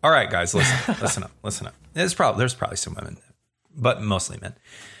much. All right, guys, listen up. There's probably some women, but mostly men.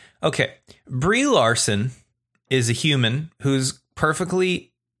 Okay, Brie Larson is a human who's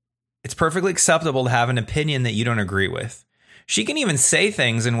it's perfectly acceptable to have an opinion that you don't agree with. She can even say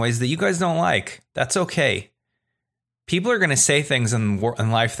things in ways that you guys don't like. That's okay. People are going to say things in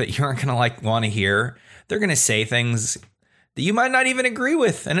life that you aren't going to want to hear. They're going to say things that you might not even agree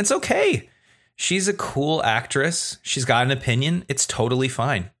with, and it's okay. She's a cool actress. She's got an opinion. It's totally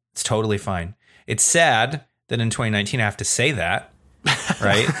fine. It's totally fine. It's sad that in 2019 I have to say that,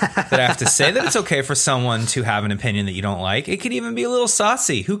 right? That I have to say that it's okay for someone to have an opinion that you don't like. It could even be a little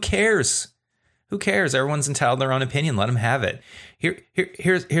saucy. Who cares? Who cares? Everyone's entitled to their own opinion. Let them have it.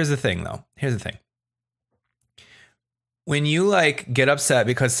 Here's the thing, though. Here's the thing. When you get upset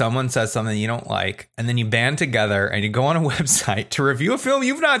because someone says something you don't like, and then you band together and you go on a website to review a film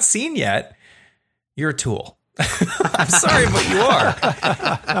you've not seen yet, you're a tool. I'm sorry, but you are.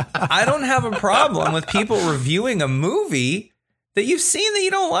 I don't have a problem with people reviewing a movie that you've seen that you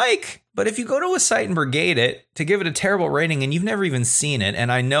don't like. But if you go to a site and brigade it to give it a terrible rating and you've never even seen it, and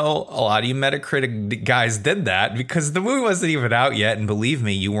I know a lot of you Metacritic guys did that because the movie wasn't even out yet, and believe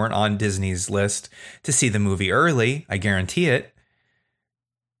me, you weren't on Disney's list to see the movie early, I guarantee it.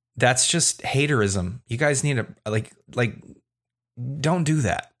 That's just haterism. You guys need to don't do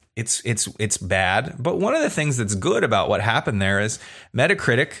that. It's bad. But one of the things that's good about what happened there is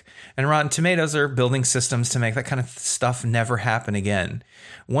Metacritic and Rotten Tomatoes are building systems to make that kind of stuff never happen again.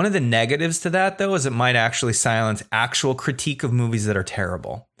 One of the negatives to that, though, is it might actually silence actual critique of movies that are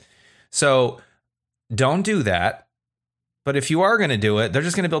terrible. So don't do that. But if you are going to do it, they're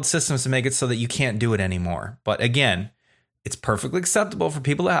just going to build systems to make it so that you can't do it anymore. But again, it's perfectly acceptable for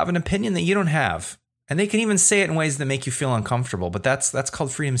people to have an opinion that you don't have. And they can even say it in ways that make you feel uncomfortable. But that's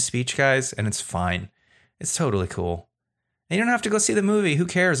called freedom of speech, guys, and it's fine. It's totally cool. And you don't have to go see the movie. Who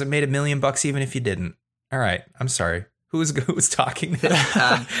cares? It made $1 million even if you didn't. All right. I'm sorry. Who's talking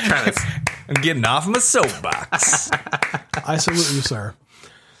now? Travis. I'm getting off my soapbox. I salute you, sir.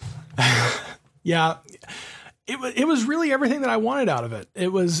 Yeah. It was really everything that I wanted out of it.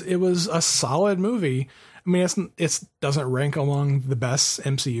 It was a solid movie. I mean, it doesn't rank among the best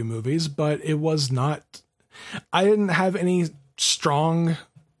MCU movies, but it was not. I didn't have any strong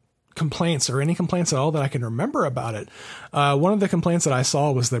complaints or any complaints at all that I can remember about it. One of the complaints that I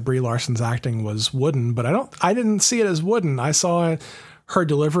saw was that Brie Larson's acting was wooden, but I didn't see it as wooden. I saw her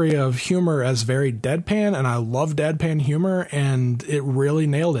delivery of humor as very deadpan, and I love deadpan humor, and it really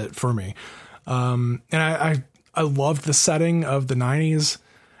nailed it for me. And I loved the setting of the 90s.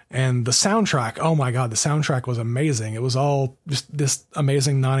 And the soundtrack, oh my God, the soundtrack was amazing. It was all just this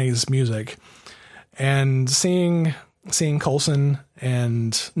amazing 90s music. And seeing Coulson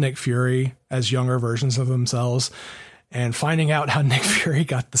and Nick Fury as younger versions of themselves and finding out how Nick Fury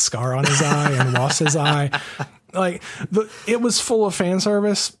got the scar on his eye and lost his eye. It was full of fan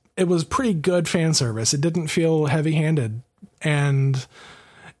service. It was pretty good fan service. It didn't feel heavy-handed. And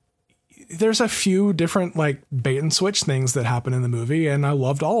there's a few different bait and switch things that happen in the movie, and I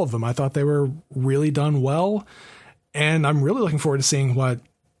loved all of them. I thought they were really done well, and I'm really looking forward to seeing what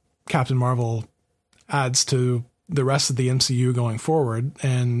Captain Marvel adds to the rest of the MCU going forward,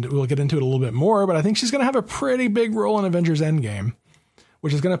 and we'll get into it a little bit more, but I think she's going to have a pretty big role in Avengers Endgame,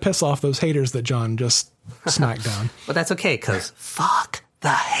 which is going to piss off those haters that John just smacked down. But that's okay, because fuck the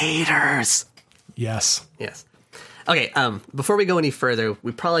haters. Yes. Yes. Okay, before we go any further,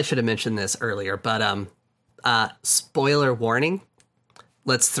 we probably should have mentioned this earlier, but spoiler warning.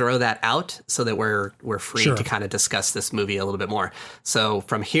 Let's throw that out so that we're free Sure. to kind of discuss this movie a little bit more. So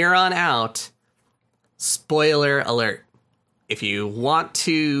from here on out, spoiler alert. If you want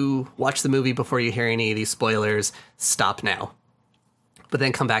to watch the movie before you hear any of these spoilers, stop now. But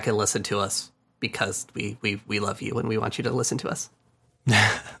then come back and listen to us because we love you and we want you to listen to us.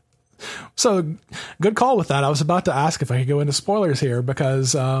 So good call with that. I was about to ask if I could go into spoilers here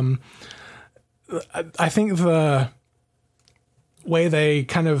because I think the way they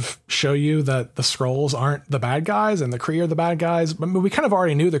kind of show you that the Skrulls aren't the bad guys and the Kree are the bad guys. But we kind of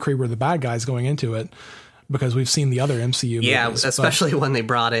already knew the Kree were the bad guys going into it because we've seen the other MCU yeah, movies. especially when they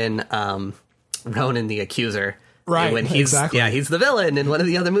brought in Ronan the Accuser. Right, when he's, exactly. Yeah, he's the villain in one of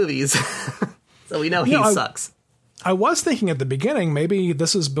the other movies. So we know he sucks. I was thinking at the beginning, maybe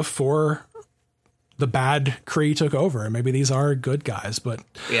this is before the bad Kree took over and maybe these are good guys, but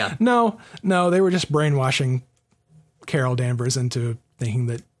Yeah. no, they were just brainwashing Carol Danvers into thinking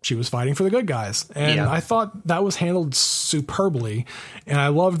that she was fighting for the good guys. And Yeah. I thought that was handled superbly. And I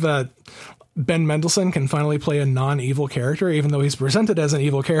love that Ben Mendelsohn can finally play a non-evil character, even though he's presented as an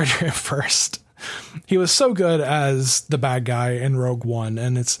evil character at first. He was so good as the bad guy in Rogue One,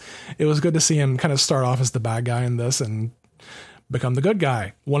 and it was good to see him kind of start off as the bad guy in this and become the good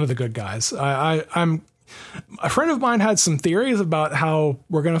guy, one of the good guys. I'm a friend of mine had some theories about how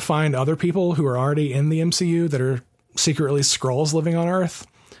we're going to find other people who are already in the MCU that are secretly Skrulls living on Earth.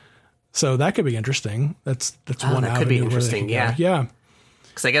 So that could be interesting. That's one that avenue could be where they interesting, could go. yeah. Yeah.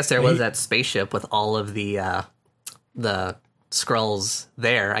 Because I guess there was that spaceship with all of the Skrulls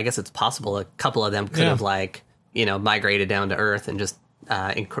there. I guess it's possible a couple of them could have migrated down to Earth and just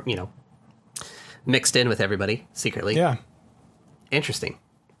mixed in with everybody secretly. Yeah. Interesting.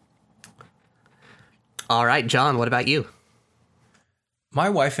 All right, John, what about you? My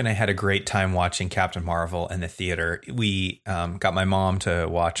wife and I had a great time watching Captain Marvel in the theater. We got my mom to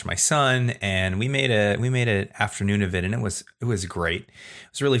watch my son, and we made an afternoon of it, and it was great.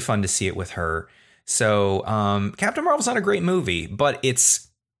 It was really fun to see it with her. So Captain Marvel's not a great movie, but it's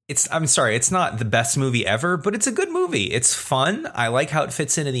not the best movie ever, but it's a good movie. It's fun. I like how it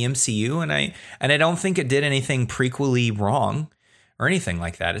fits into the MCU, and I don't think it did anything prequely wrong or anything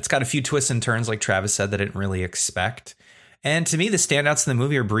like that. It's got a few twists and turns, like Travis said, that I didn't really expect. And to me, the standouts in the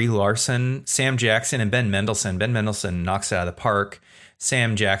movie are Brie Larson, Sam Jackson, and Ben Mendelsohn. Ben Mendelsohn knocks it out of the park.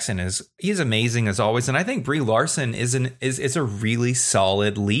 Sam Jackson he's amazing as always, and I think Brie Larson is a really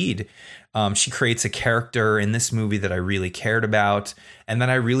solid lead. She creates a character in this movie that I really cared about and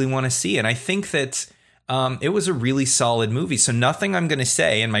that I really want to see. And I think that it was a really solid movie. So nothing I'm going to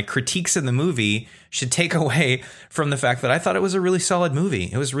say and my critiques of the movie should take away from the fact that I thought it was a really solid movie.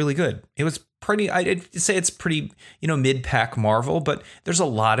 It was really good. It was I'd say it's pretty, mid-pack Marvel, but there's a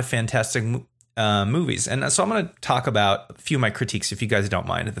lot of fantastic movies. And so I'm going to talk about a few of my critiques, if you guys don't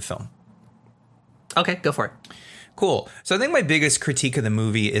mind, of the film. Okay, go for it. Cool. So I think my biggest critique of the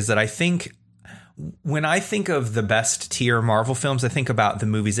movie is that I think when I think of the best tier Marvel films, I think about the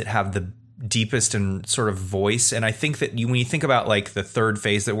movies that have the deepest and sort of voice. And I think that when you think about like the third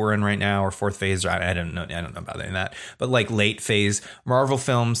phase that we're in right now, or fourth phase, or I don't know about any of that, but like late phase Marvel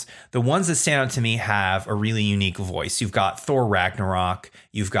films, the ones that stand out to me have a really unique voice. You've got Thor Ragnarok,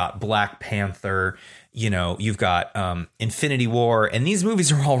 you've got Black Panther, you've got Infinity War, and these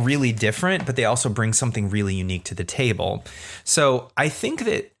movies are all really different, but they also bring something really unique to the table. So I think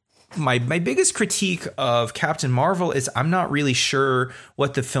that my biggest critique of Captain Marvel is I'm not really sure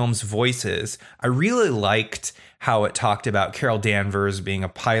what the film's voice is. I really liked how it talked about Carol Danvers being a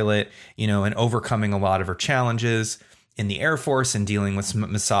pilot, and overcoming a lot of her challenges in the Air Force and dealing with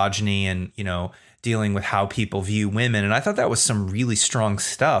some misogyny and, dealing with how people view women. And I thought that was some really strong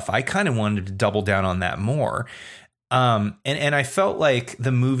stuff. I kind of wanted to double down on that more. And I felt like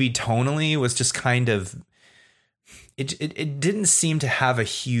the movie tonally was just kind of, it didn't seem to have a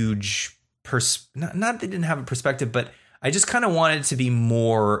huge not that it didn't have a perspective, but I just kind of wanted it to be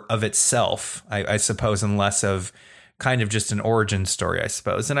more of itself, I suppose, and less of kind of just an origin story, I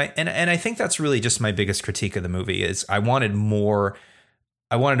suppose. And I think that's really just my biggest critique of the movie is I wanted more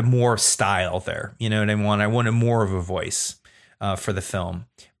style there. You know what I want? I wanted more of a voice for the film,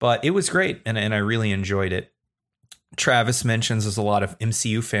 but it was great. And I really enjoyed it. Travis mentions there's a lot of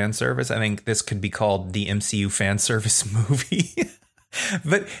MCU fan service. I think this could be called the MCU fan service movie,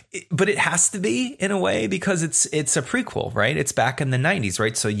 but it has to be in a way because it's a prequel, right? It's back in the 90s,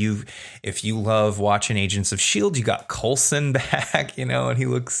 right? So if you love watching Agents of S.H.I.E.L.D., you got Coulson back, and he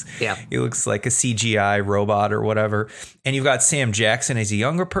looks like a CGI robot or whatever. And you've got Sam Jackson as a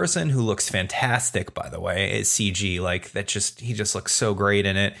younger person who looks fantastic, by the way, as CG. Like he just looks so great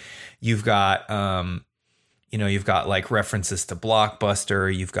in it. You've got, you've got like references to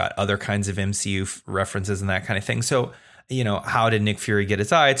Blockbuster. You've got other kinds of MCU references and that kind of thing. So, how did Nick Fury get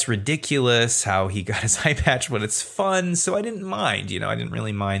his eye? It's ridiculous how he got his eye patch, but it's fun. So I didn't mind, I didn't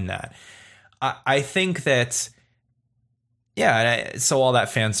really mind that. I think that, so all that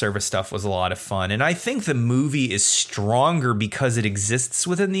fan service stuff was a lot of fun. And I think the movie is stronger because it exists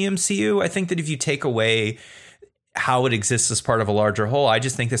within the MCU. I think that if you take away how it exists as part of a larger whole, I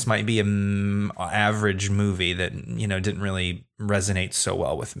just think this might be an average movie that, didn't really resonate so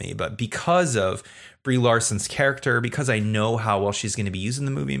well with me. But because of Brie Larson's character, because I know how well she's going to be used in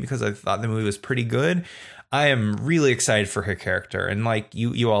the movie, and because I thought the movie was pretty good, I am really excited for her character. And like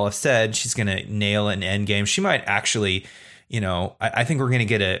you all have said, she's going to nail an Endgame. She might actually, I think we're going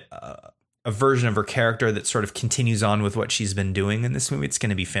to get a version of her character that sort of continues on with what she's been doing in this movie, it's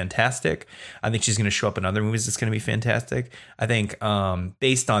going to be fantastic. I think she's going to show up in other movies. It's going to be fantastic. I think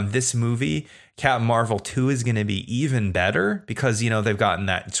based on this movie, Captain Marvel 2 is going to be even better because, you know, they've gotten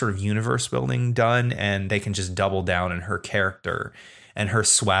that sort of universe building done and they can just double down in her character and her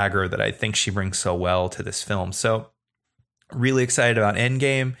swagger that I think she brings so well to this film. So really excited about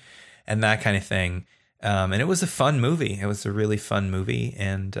Endgame and that kind of thing. And it was a fun movie. It was a really fun movie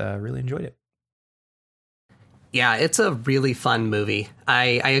and really enjoyed it. Yeah, it's a really fun movie.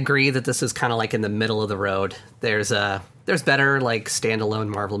 I agree that this is kind of like in the middle of the road. There's better like standalone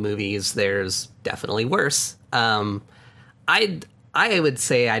Marvel movies. There's definitely worse. I would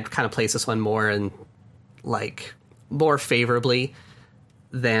say I'd kind of place this one more favorably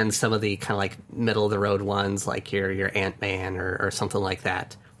than some of the kind of like middle of the road ones, like your Ant-Man or something like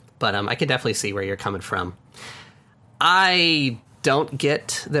that. But I can definitely see where you're coming from. I don't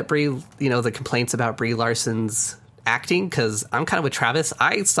get that the complaints about Brie Larson's acting, because I'm kind of with Travis.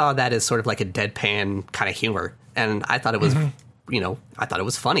 I saw that as sort of like a deadpan kind of humor, and I thought it was, I thought it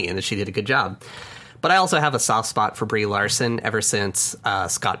was funny, and that she did a good job. But I also have a soft spot for Brie Larson ever since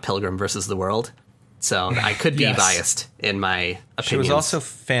Scott Pilgrim versus the World. So I could be biased in my opinions. She was also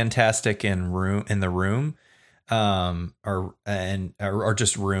fantastic in The Room. Or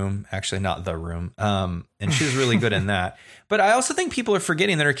just Room, actually, not The Room. And she was really good in that. But I also think people are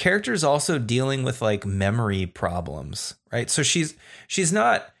forgetting that her character is also dealing with like memory problems, right? So she's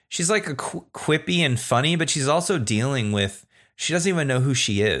like a quippy and funny, but she's also dealing with, she doesn't even know who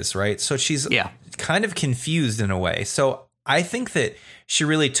she is, right? So she's kind of confused in a way. So I think that she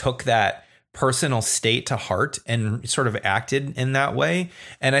really took that personal state to heart and sort of acted in that way.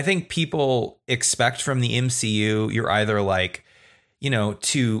 And I think people expect from the MCU, you're either like,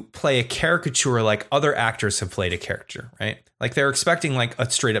 to play a caricature like other actors have played a character, right? Like they're expecting like a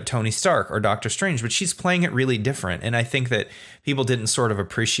straight up Tony Stark or Doctor Strange, but she's playing it really different. And I think that people didn't sort of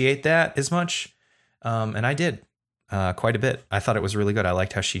appreciate that as much. And I did quite a bit. I thought it was really good. I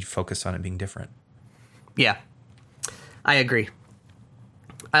liked how she focused on it being different. Yeah, I agree.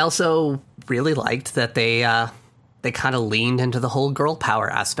 I also really liked that they kind of leaned into the whole girl power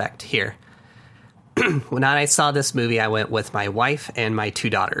aspect here. When I saw this movie, I went with my wife and my 2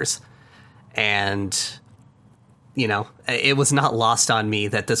 daughters. And, it was not lost on me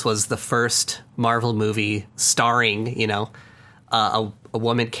that this was the first Marvel movie starring, a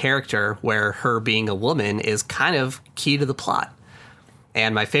woman character where her being a woman is kind of key to the plot.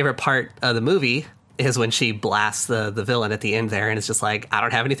 And my favorite part of the movie is when she blasts the villain at the end there, and it's just like, I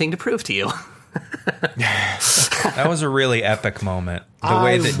don't have anything to prove to you. That was a really epic moment. The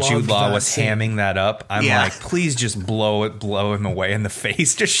way that Jude Law was hamming that up, I'm like, please just blow him away in the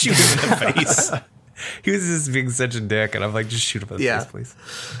face. Just shoot him in the face. He was just being such a dick, and I'm like, just shoot him in the face, please.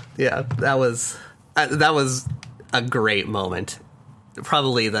 Yeah, that was a great moment.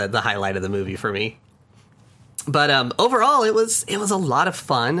 Probably the highlight of the movie for me. But overall, it was a lot of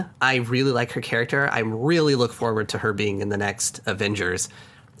fun. I really like her character. I really look forward to her being in the next Avengers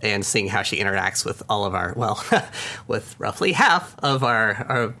and seeing how she interacts with all of our, with roughly half of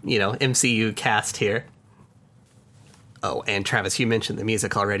our MCU cast here. Oh, and Travis, you mentioned the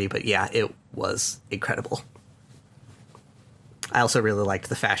music already, but yeah, it was incredible. I also really liked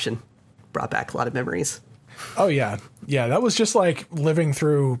the fashion. Brought back a lot of memories. Oh, yeah. Yeah, that was just like living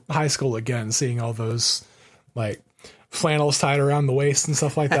through high school again, seeing all those like flannels tied around the waist and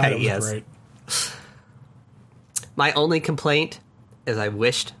stuff like that. It was great. My only complaint is I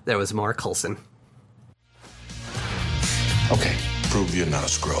wished there was more Coulson. Okay, prove you're not a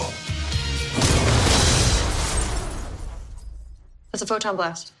Skrull. That's a photon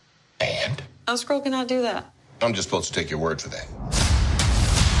blast. And? A Skrull cannot do that. I'm just supposed to take your word for that.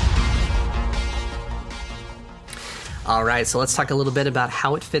 All right, so let's talk a little bit about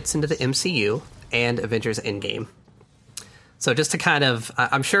how it fits into the MCU and Avengers Endgame. So just to kind of,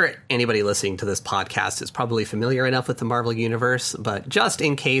 I'm sure anybody listening to this podcast is probably familiar enough with the Marvel Universe, but just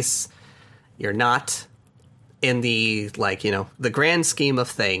in case you're not in the, the grand scheme of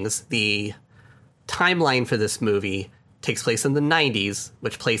things, the timeline for this movie takes place in the 90s,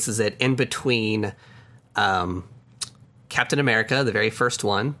 which places it in between Captain America, the very first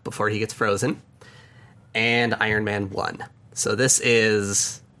one, before he gets frozen, and Iron Man 1. So this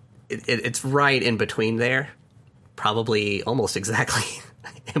is, it's right in between there. Probably almost exactly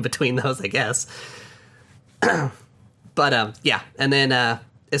in between those, I guess. But, yeah. And then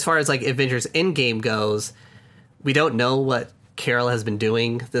as far as, Avengers Endgame goes, we don't know what Carol has been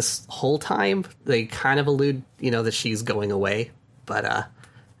doing this whole time. They kind of allude, that she's going away. But I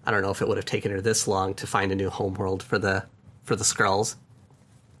don't know if it would have taken her this long to find a new homeworld for the Skrulls.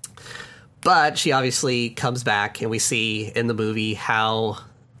 But she obviously comes back, and we see in the movie how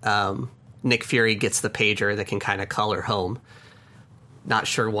Nick Fury gets the pager that can kind of call her home. Not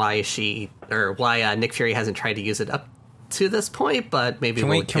sure why Nick Fury hasn't tried to use it up to this point, but maybe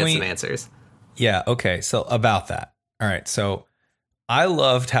we'll get some answers. Yeah, okay. So about that. All right. So I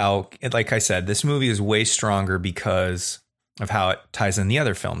loved how, like I said, this movie is way stronger because of how it ties in the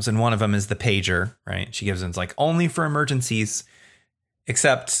other films. And one of them is the pager, right? She gives it, it's like only for emergencies,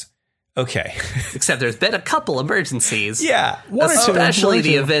 except there's been a couple emergencies. Yeah. Especially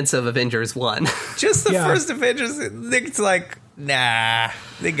the events of Avengers 1. Just the first Avengers. It's like, nah,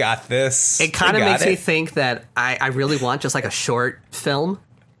 they got this. It kind of makes me think that I really want just like a short film.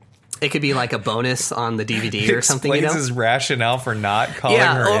 It could be like a bonus on the DVD or something, Explains his rationale for not calling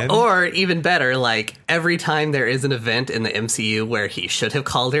her in. Or even better, like every time there is an event in the MCU where he should have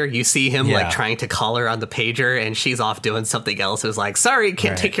called her, you see him like trying to call her on the pager and she's off doing something else. It's like, sorry,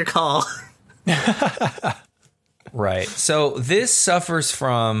 can't take your call. Right. So this suffers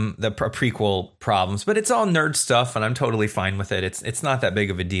from the prequel problems, but it's all nerd stuff and I'm totally fine with it. It's not that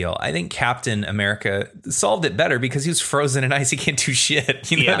big of a deal. I think Captain America solved it better because he was frozen in ice. He can't do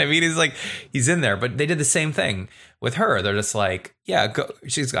shit. You know what I mean? He's in there, but they did the same thing with her. They're just like, go.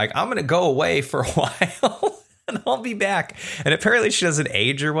 She's like, I'm going to go away for a while. And I'll be back. And apparently she doesn't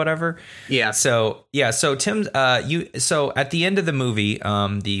age or whatever. Yeah. So Tim, so at the end of the movie,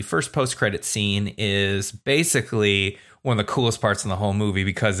 the first post-credit scene is basically one of the coolest parts in the whole movie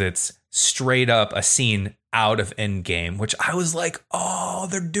because it's straight up a scene out of Endgame, which I was like, oh,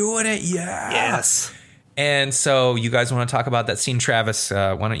 they're doing it. Yeah. Yes. And so you guys want to talk about that scene, Travis?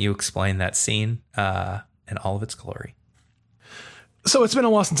 Why don't you explain that scene in all of its glory? So it's been a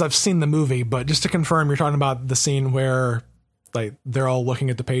while since I've seen the movie, but just to confirm, you're talking about the scene where like they're all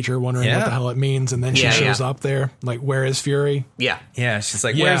looking at the pager, wondering what the hell it means, and then she shows up there, like, where is Fury? Yeah. Yeah, she's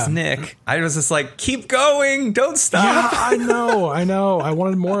like, where's Nick? I was just like, keep going, don't stop. Yeah, I know. I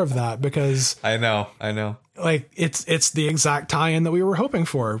wanted more of that because I know. Like it's the exact tie-in that we were hoping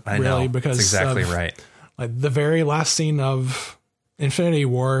for, really, because that's exactly right. Like the very last scene of Infinity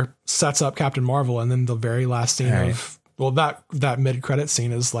War sets up Captain Marvel, and then the very last scene of that mid-credit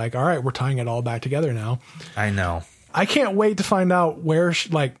scene is like, all right, we're tying it all back together now. I know. I can't wait to find out where,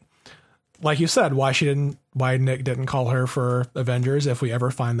 like you said, why Nick didn't call her for Avengers if we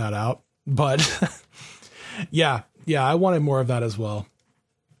ever find that out. But yeah, I wanted more of that as well.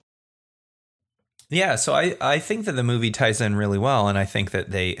 Yeah, so I think that the movie ties in really well, and I think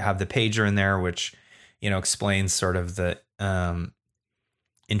that they have the pager in there, which, explains sort of the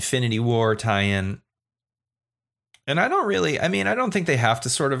Infinity War tie-in. And I don't think they have to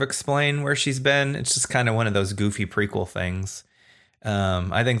sort of explain where she's been. It's just kind of one of those goofy prequel things.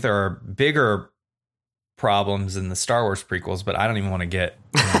 I think there are bigger problems in the Star Wars prequels, but I don't even want to get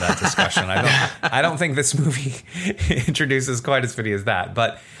into that discussion. I don't think this movie introduces quite as many as that.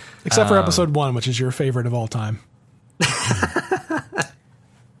 But except for episode 1, which is your favorite of all time.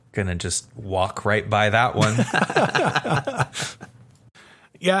 Gonna just walk right by that one.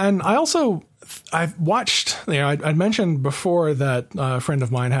 Yeah, and I've watched, I'd mentioned before that a friend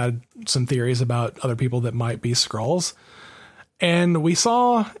of mine had some theories about other people that might be Skrulls. And we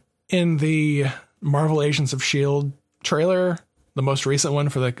saw in the Marvel Agents of S.H.I.E.L.D. trailer, the most recent one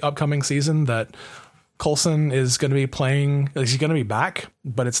for the upcoming season, that Coulson is going to be he's going to be back,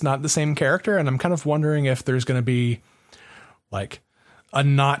 but it's not the same character. And I'm kind of wondering if there's going to be like a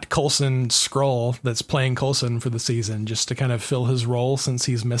not Coulson Skrull that's playing Coulson for the season just to kind of fill his role since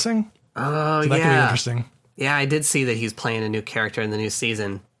he's missing. Oh, so that could be interesting. Yeah, I did see that he's playing a new character in the new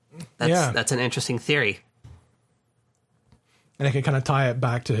season. That's an interesting theory. And I could kind of tie it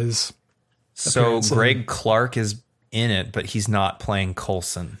back to his. So Greg Clark is in it, but he's not playing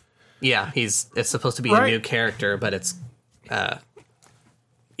Coulson. Yeah, it's supposed to be a new character, but it's, yeah,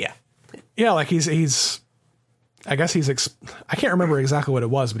 like he's. I guess I can't remember exactly what it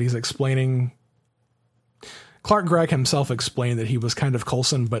was, but he's explaining. Clark Gregg himself explained that he was kind of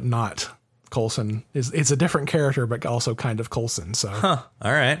Coulson, but not Coulson. It's a different character, but also kind of Coulson. So, all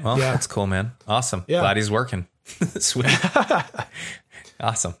right. Well, that's cool, man. Awesome. Yeah. Glad he's working. Sweet.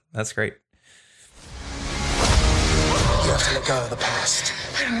 Awesome. That's great. You have to let go of the past.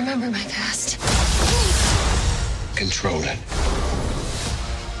 I don't remember my past. Control it.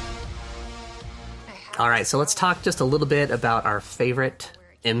 All right, so let's talk just a little bit about our favorite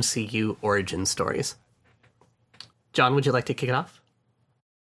MCU origin stories. John, would you like to kick it off?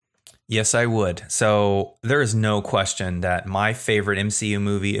 Yes, I would. So there is no question that my favorite MCU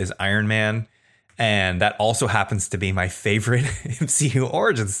movie is Iron Man, and that also happens to be my favorite MCU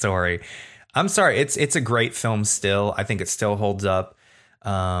origin story. I'm sorry, it's a great film still. I think it still holds up.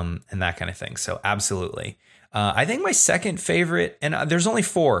 and that kind of thing. So absolutely. I think my second favorite, and there's only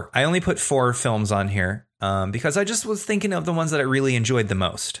 4. I only put 4 films on here because I just was thinking of the ones that I really enjoyed the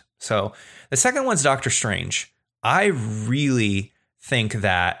most. So the second one's Doctor Strange. I really think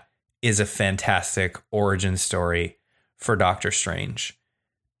that is a fantastic origin story for Doctor Strange.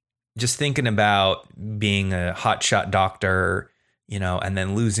 Just thinking about being a hotshot doctor, and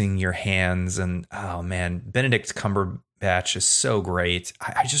then losing your hands. And oh man, Benedict Cumberbatch is so great.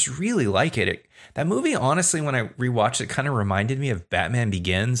 I just really like it. That movie, honestly, when I rewatched it, kind of reminded me of Batman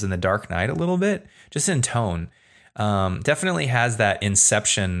Begins and The Dark Knight a little bit, just in tone. Definitely has that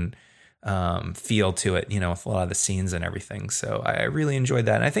Inception feel to it, with a lot of the scenes and everything. So I really enjoyed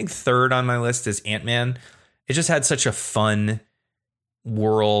that. And I think third on my list is Ant-Man. It just had such a fun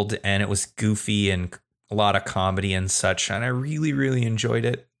world, and it was goofy and a lot of comedy and such. And I really, really enjoyed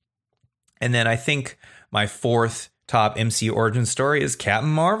it. And then I think my fourth top MCU origin story is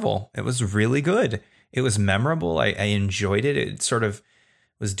Captain Marvel. It was really good. It was memorable. I enjoyed it. It sort of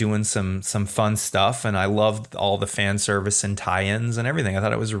was doing some fun stuff, and I loved all the fan service and tie-ins and everything. I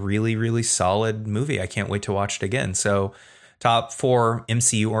thought it was a really, really solid movie. I can't wait to watch it again. So top 4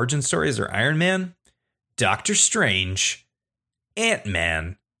 MCU origin stories are Iron Man, Doctor Strange,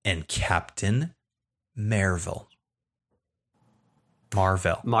 Ant-Man, and Captain Marvel.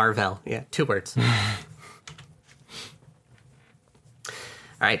 Marvel. Yeah, 2 words.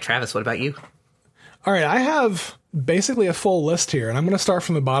 All right, Travis, what about you? All right, I have basically a full list here, and I'm going to start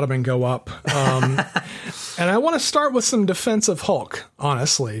from the bottom and go up. And I want to start with some Defense of Hulk,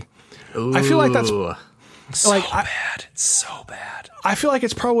 honestly. Ooh. I feel like that's bad. It's so bad. I feel like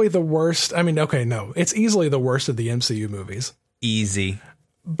it's probably the worst. I mean, okay, no, it's easily the worst of the MCU movies. Easy.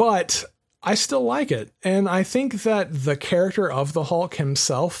 But I still like it. And I think that the character of the Hulk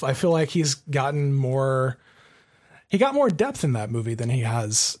himself, I feel like he got more depth in that movie than he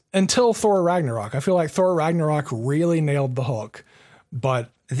has until Thor Ragnarok. I feel like Thor Ragnarok really nailed the Hulk,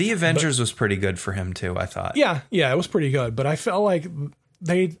 but The Avengers was pretty good for him too, I thought. Yeah, it was pretty good, but I felt like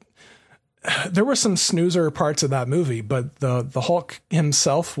there were some snoozer parts of that movie, but the Hulk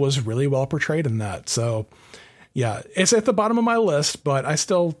himself was really well portrayed in that. So yeah, it's at the bottom of my list, but I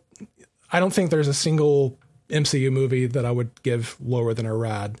don't think there's a single MCU movie that I would give lower than a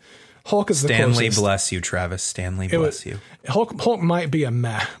rad. Hulk is the closest. Stanley bless you, Travis. Stanley bless you. Hulk might be a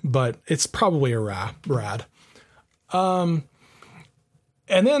meh, but it's probably a rad.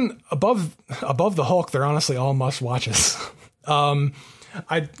 And then above the Hulk, they're honestly all must watches.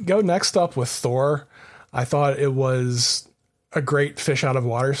 I'd go next up with Thor. I thought it was a great fish out of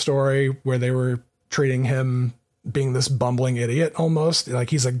water story where they were treating him being this bumbling idiot almost.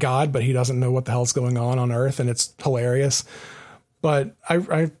 Like he's a god, but he doesn't know what the hell's going on Earth, and it's hilarious. But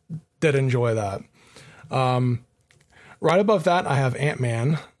I did enjoy that. Right above that, I have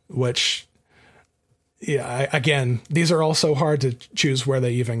Ant-Man, which, again, these are all so hard to choose where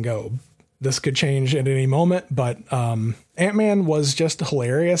they even go. This could change at any moment, but Ant-Man was just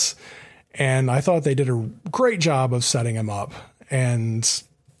hilarious, and I thought they did a great job of setting him up and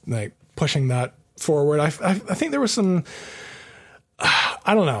like pushing that forward. I think there was some,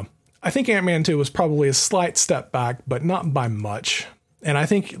 I don't know. I think Ant-Man 2 was probably a slight step back, but not by much. And I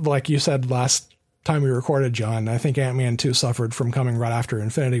think, like you said last time we recorded, John, I think Ant-Man 2 suffered from coming right after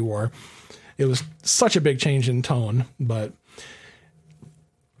Infinity War. It was such a big change in tone, but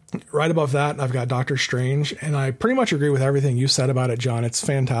right above that, I've got Doctor Strange, and I pretty much agree with everything you said about it, John. It's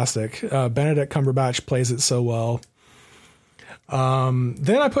fantastic. Benedict Cumberbatch plays it so well.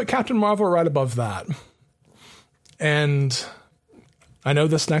 Then I put Captain Marvel right above that. And I know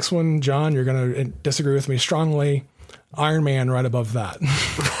this next one, John, you're going to disagree with me strongly. Iron Man right above that.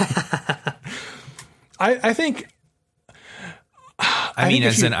 I think... I mean,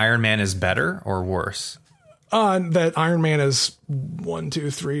 as in Iron Man is better or worse? That Iron Man is 1,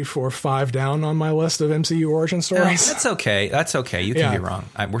 2, 3, 4, 5 down on my list of MCU origin stories. That's okay. That's okay. You can be wrong.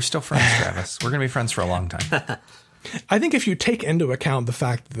 We're still friends, Travis. We're going to be friends for a long time. I think if you take into account the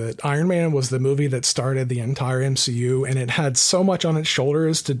fact that Iron Man was the movie that started the entire MCU and it had so much on its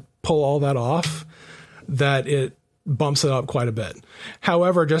shoulders to pull all that off, that it bumps it up quite a bit.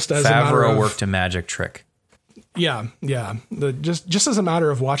 However, just as Favreau worked a magic trick. Yeah. Just as a matter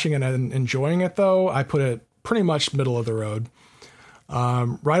of watching it and enjoying it, though, I put it pretty much middle of the road.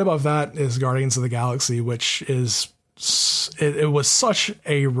 Right above that is Guardians of the Galaxy, which is it was such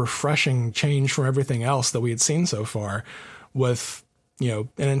a refreshing change from everything else that we had seen so far, with an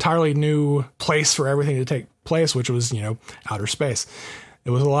entirely new place for everything to take place, which was outer space. It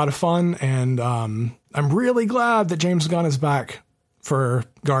was a lot of fun, and I'm really glad that James Gunn is back for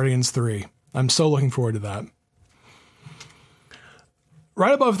Guardians 3. I'm so looking forward to that.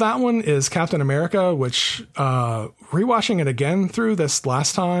 Right above that one is Captain America, which rewatching it again through this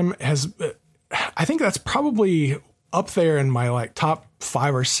last time I think that's probably up there in my like top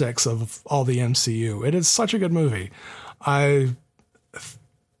 5 or 6 of all the MCU. It is such a good movie. I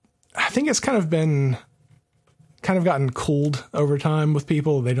think it's kind of gotten cooled over time with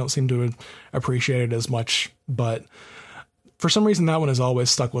people. They don't seem to appreciate it as much, but for some reason that one has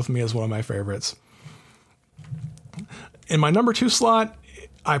always stuck with me as one of my favorites. In my number 2 slot,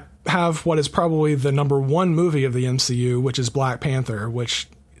 I have what is probably the number 1 movie of the MCU, which is Black Panther, which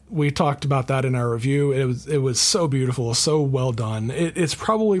we talked about that in our review. It was so beautiful, so well done. It's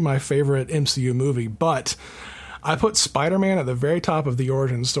probably my favorite MCU movie, but I put Spider-Man at the very top of the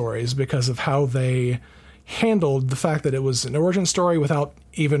origin stories because of how they handled the fact that it was an origin story without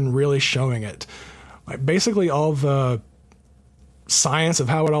even really showing it. Like basically all the science of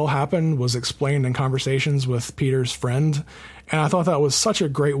how it all happened was explained in conversations with Peter's friend. And I thought that was such a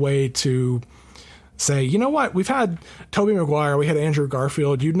great way to say, you know what, we've had Tobey Maguire, we had Andrew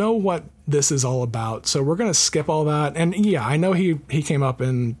Garfield, you know what this is all about. So we're going to skip all that. And yeah, I know he came up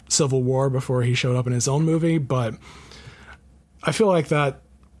in Civil War before he showed up in his own movie, but I feel like that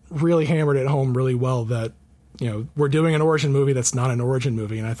really hammered it home really well that, you know, we're doing an origin movie that's not an origin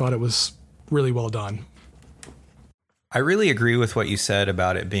movie. And I thought it was really well done. I really agree with what you said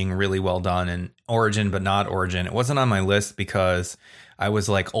about it being really well done and origin, but not origin. It wasn't on my list because I was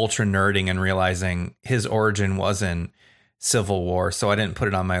like ultra nerding and realizing his origin was in Civil War. So I didn't put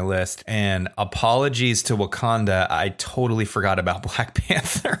it on my list. And apologies to Wakanda. I totally forgot about Black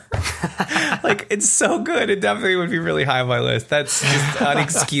Panther. Like, it's so good. It definitely would be really high on my list. That's just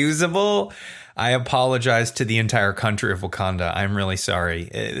unexcusable. I apologize to the entire country of Wakanda. I'm really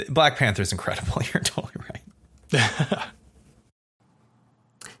sorry. Black Panther is incredible. You're totally right.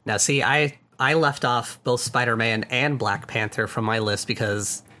 Now, see, I left off both Spider-Man and Black Panther from my list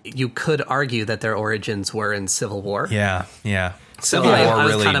because you could argue that their origins were in Civil War. Yeah. So Civil War I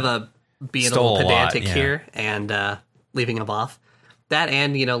was really kind of being a little pedantic here and leaving them off. That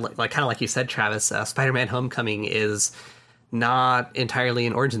and, you know, like kind of like you said, Travis, Spider-Man Homecoming is not entirely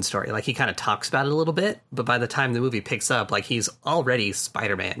an origin story. Like, he kind of talks about it a little bit, but by the time the movie picks up, like, he's already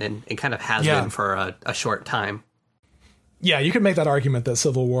Spider-Man and kind of has been for a short time. Yeah, you could make that argument that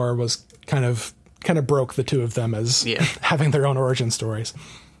Civil War was kind of broke the two of them as having their own origin stories.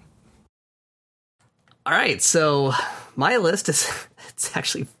 All right, so my list it's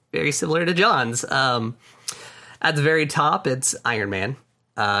actually very similar to John's. At the very top, it's Iron Man.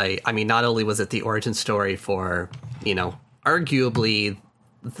 I mean, not only was it the origin story for, you know, arguably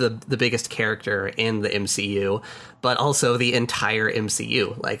the biggest character in the MCU, but also the entire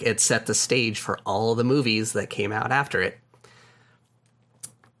MCU. Like, it set the stage for all the movies that came out after it.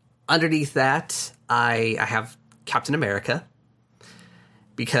 Underneath that, I have Captain America.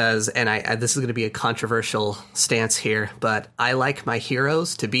 Because, and this is going to be a controversial stance here, but I like my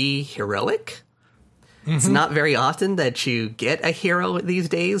heroes to be heroic. Mm-hmm. It's not very often that you get a hero these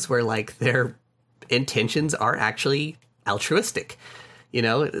days where, like, their intentions are actually altruistic. You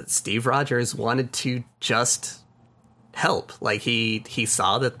know, Steve Rogers wanted to just help. Like, he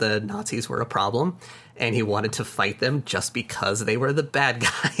saw that the Nazis were a problem, and he wanted to fight them just because they were the bad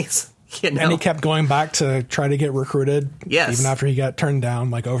guys. You know? And he kept going back to try to get recruited. Yes. Even after he got turned down,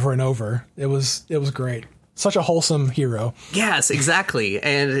 like, over and over. It was great. Such a wholesome hero. Yes, exactly.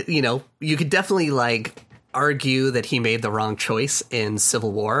 And, you know, you could definitely, like, argue that he made the wrong choice in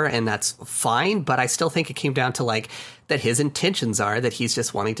Civil War, and that's fine, but I still think it came down to, like, that his intentions are that he's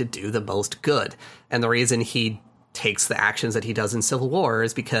just wanting to do the most good. And the reason he takes the actions that he does in Civil War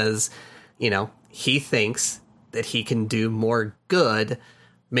is because, you know, he thinks that he can do more good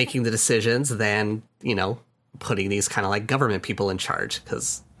making the decisions than, you know, putting these kind of like government people in charge.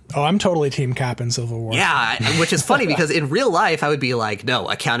 Because I'm totally Team Cap in Civil War. Yeah, which is funny because in real life I would be like, no,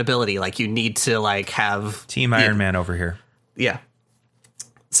 accountability. Like, you need to, like, have Team Iron Man over here. Yeah.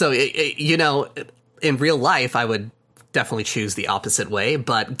 So you know, in real life I would definitely choose the opposite way.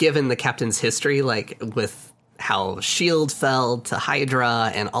 But given the Captain's history, like with how S.H.I.E.L.D. fell to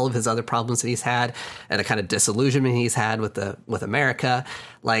Hydra and all of his other problems that he's had and the kind of disillusionment he's had with America,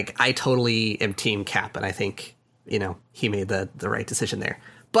 like, I totally am Team Cap, and I think, you know, he made the right decision there.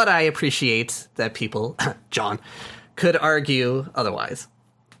 But I appreciate that people, John, could argue otherwise.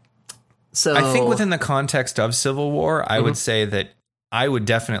 So I think within the context of Civil War, I would say that I would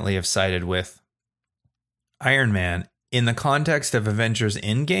definitely have sided with Iron Man. In the context of Avengers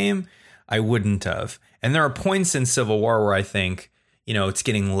Endgame, I wouldn't have. And there are points in Civil War where I think, you know, it's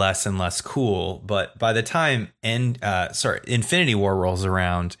getting less and less cool. But by the time Infinity War rolls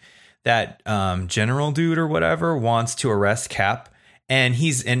around, that general dude or whatever wants to arrest Cap. And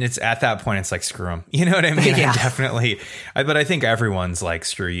it's at that point, it's like, screw him. You know what I mean? Yeah. But I think everyone's like,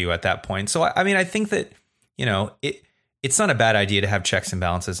 screw you at that point. So, I mean, I think that, it's not a bad idea to have checks and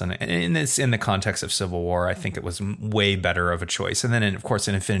balances. And in the context of Civil War, I think it was way better of a choice. And then, of course,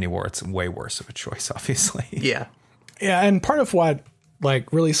 in Infinity War, it's way worse of a choice, obviously. Yeah. Yeah. And part of what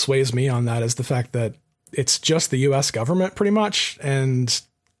like really sways me on that is the fact that it's just the US government pretty much. And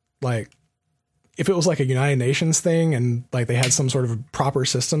like, if it was like a United Nations thing and like they had some sort of proper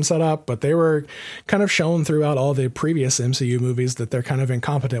system set up, but they were kind of shown throughout all the previous MCU movies that they're kind of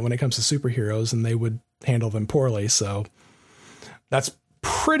incompetent when it comes to superheroes and they would handle them poorly. So that's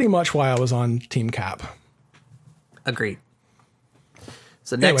pretty much why I was on Team Cap. Agreed.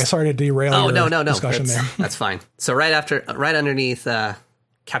 So Anyway, sorry to derail your discussion there. That's fine. So right underneath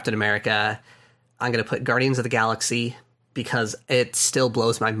Captain America, I'm going to put Guardians of the Galaxy, because it still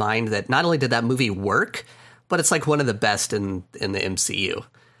blows my mind that not only did that movie work, but it's like one of the best in the MCU.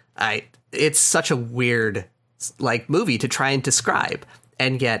 It's such a weird like movie to try and describe,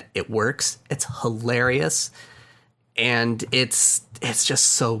 and yet it works. It's hilarious, and it's just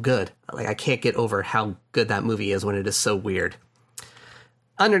so good. Like, I can't get over how good that movie is when it is so weird.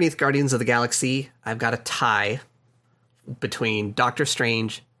 Underneath Guardians of the Galaxy, I've got a tie between Doctor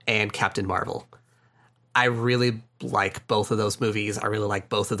Strange and Captain Marvel. I really like both of those movies. I really like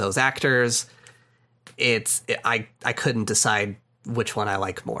both of those actors. I couldn't decide which one I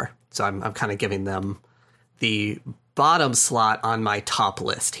like more. So I'm kind of giving them the bottom slot on my top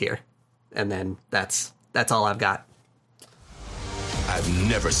list here. And then that's all I've got. I've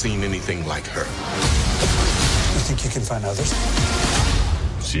never seen anything like her. You think you can find others?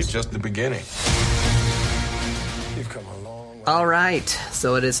 She's just the beginning. You've come a long way. All right,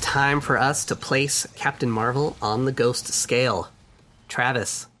 so it is time for us to place Captain Marvel on the ghost scale.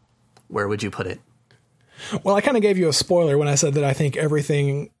 Travis, where would you put it? Well, I kind of gave you a spoiler when I said that I think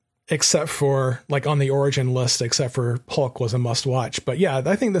everything except for like on the origin list, except for Hulk, was a must watch. But yeah,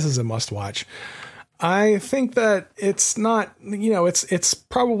 I think this is a must watch. I think that it's not, it's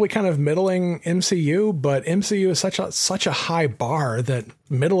probably kind of middling MCU, but MCU is such a high bar that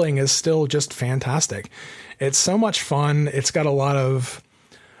middling is still just fantastic. It's so much fun. It's got a lot of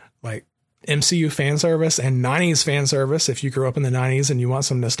like MCU fan service and 90s fan service. If you grew up in the 90s and you want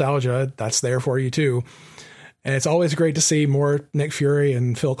some nostalgia, that's there for you too. And it's always great to see more Nick Fury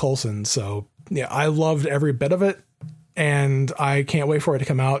and Phil Coulson. So yeah, I loved every bit of it. And I can't wait for it to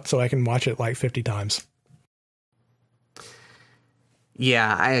come out so I can watch it like 50 times.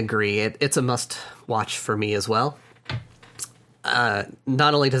 Yeah, I agree. It's a must watch for me as well.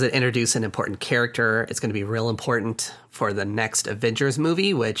 Not only does it introduce an important character, it's going to be real important for the next Avengers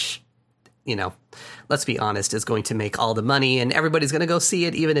movie, which, let's be honest, is going to make all the money and everybody's going to go see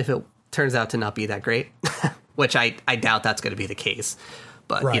it, even if it turns out to not be that great, which I doubt that's going to be the case.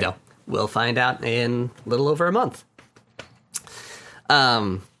 But, right. We'll find out in a little over a month.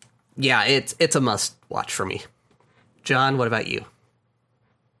 Yeah, it's a must watch for me. John, what about you?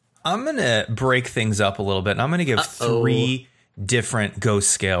 I'm going to break things up a little bit, and I'm going to give three different ghost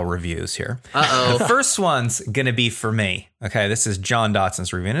scale reviews here. The first one's going to be for me. Okay, this is John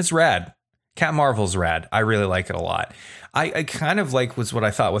Dotson's review, and it's rad. Captain Marvel's rad. I really like it a lot. I kind of like was what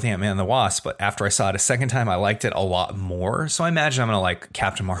I thought with Ant-Man and the Wasp, but after I saw it a second time, I liked it a lot more. So I imagine I'm going to like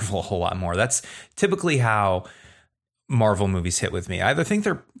Captain Marvel a whole lot more. That's typically how Marvel movies hit with me. I either think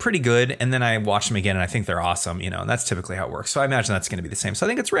they're pretty good and then I watch them again and I think they're awesome, and that's typically how it works. So I imagine that's going to be the same. So I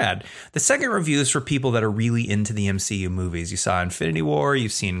think it's rad. The second review is for people that are really into the MCU movies. You saw Infinity War,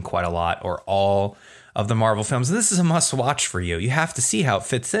 you've seen quite a lot or all of the Marvel films. And this is a must watch for you. You have to see how it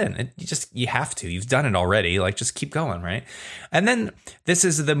fits in. You have to. You've done it already. Like, just keep going, right? And then this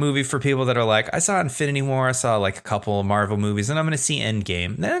is the movie for people that are like, I saw Infinity War, I saw like a couple of Marvel movies, and I'm going to see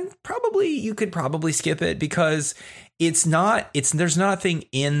Endgame. Then you could probably skip it because there's nothing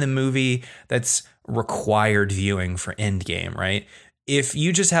in the movie that's required viewing for Endgame, right? If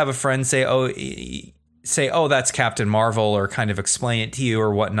you just have a friend say, oh, that's Captain Marvel, or kind of explain it to you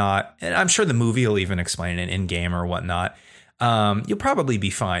or whatnot, and I'm sure the movie will even explain it in game or whatnot, you'll probably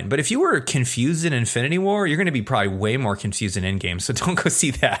be fine. But if you were confused in Infinity War, you're going to be probably way more confused in Endgame, so don't go see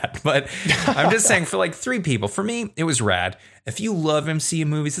that. But I'm just saying, for like three people, for me, it was rad. If you love MCU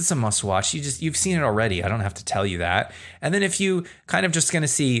movies, it's a must watch. You've seen it already. I don't have to tell you that. And then if you kind of just going to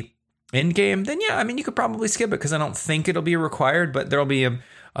see Endgame, then yeah, I mean, you could probably skip it because I don't think it'll be required, but there'll be an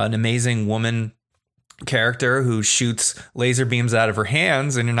amazing woman character who shoots laser beams out of her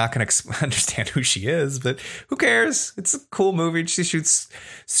hands, and you're not going to understand who she is, but who cares? It's a cool movie. She shoots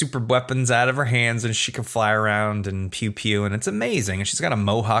super weapons out of her hands and she can fly around and pew pew, and it's amazing. And she's got a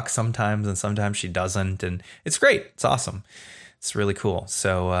mohawk sometimes and sometimes she doesn't, and it's great. It's awesome. It's really cool.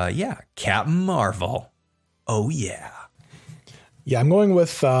 So, Captain Marvel. Oh, yeah. Yeah, I'm going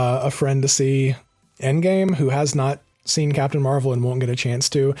with a friend to see Endgame who has not seen Captain Marvel and won't get a chance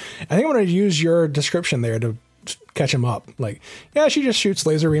to. I think I'm going to use your description there to catch him up. Like, yeah, she just shoots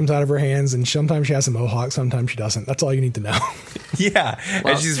laser beams out of her hands, and sometimes she has a mohawk, sometimes she doesn't. That's all you need to know. Yeah,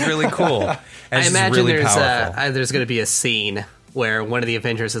 and she's really cool. And I she's imagine really powerful. there's going to be a scene where one of the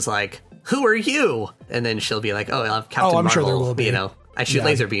Avengers is like, "Who are you?" And then she'll be like, "Oh, I'm Captain Marvel." I'm sure there will be. You know, I shoot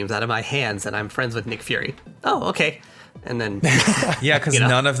laser beams out of my hands, and I'm friends with Nick Fury. Oh, okay. And then Yeah, because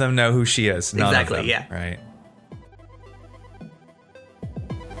none of them know who she is. None Exactly, of them, yeah. Right.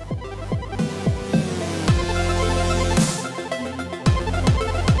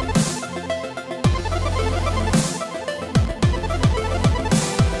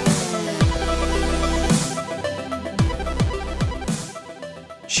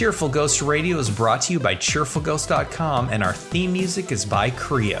 Cheerful Ghost Radio is brought to you by CheerfulGhost.com, and our theme music is by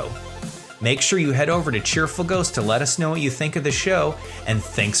Creo. Make sure you head over to Cheerful Ghost to let us know what you think of the show, and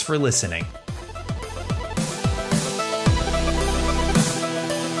thanks for listening.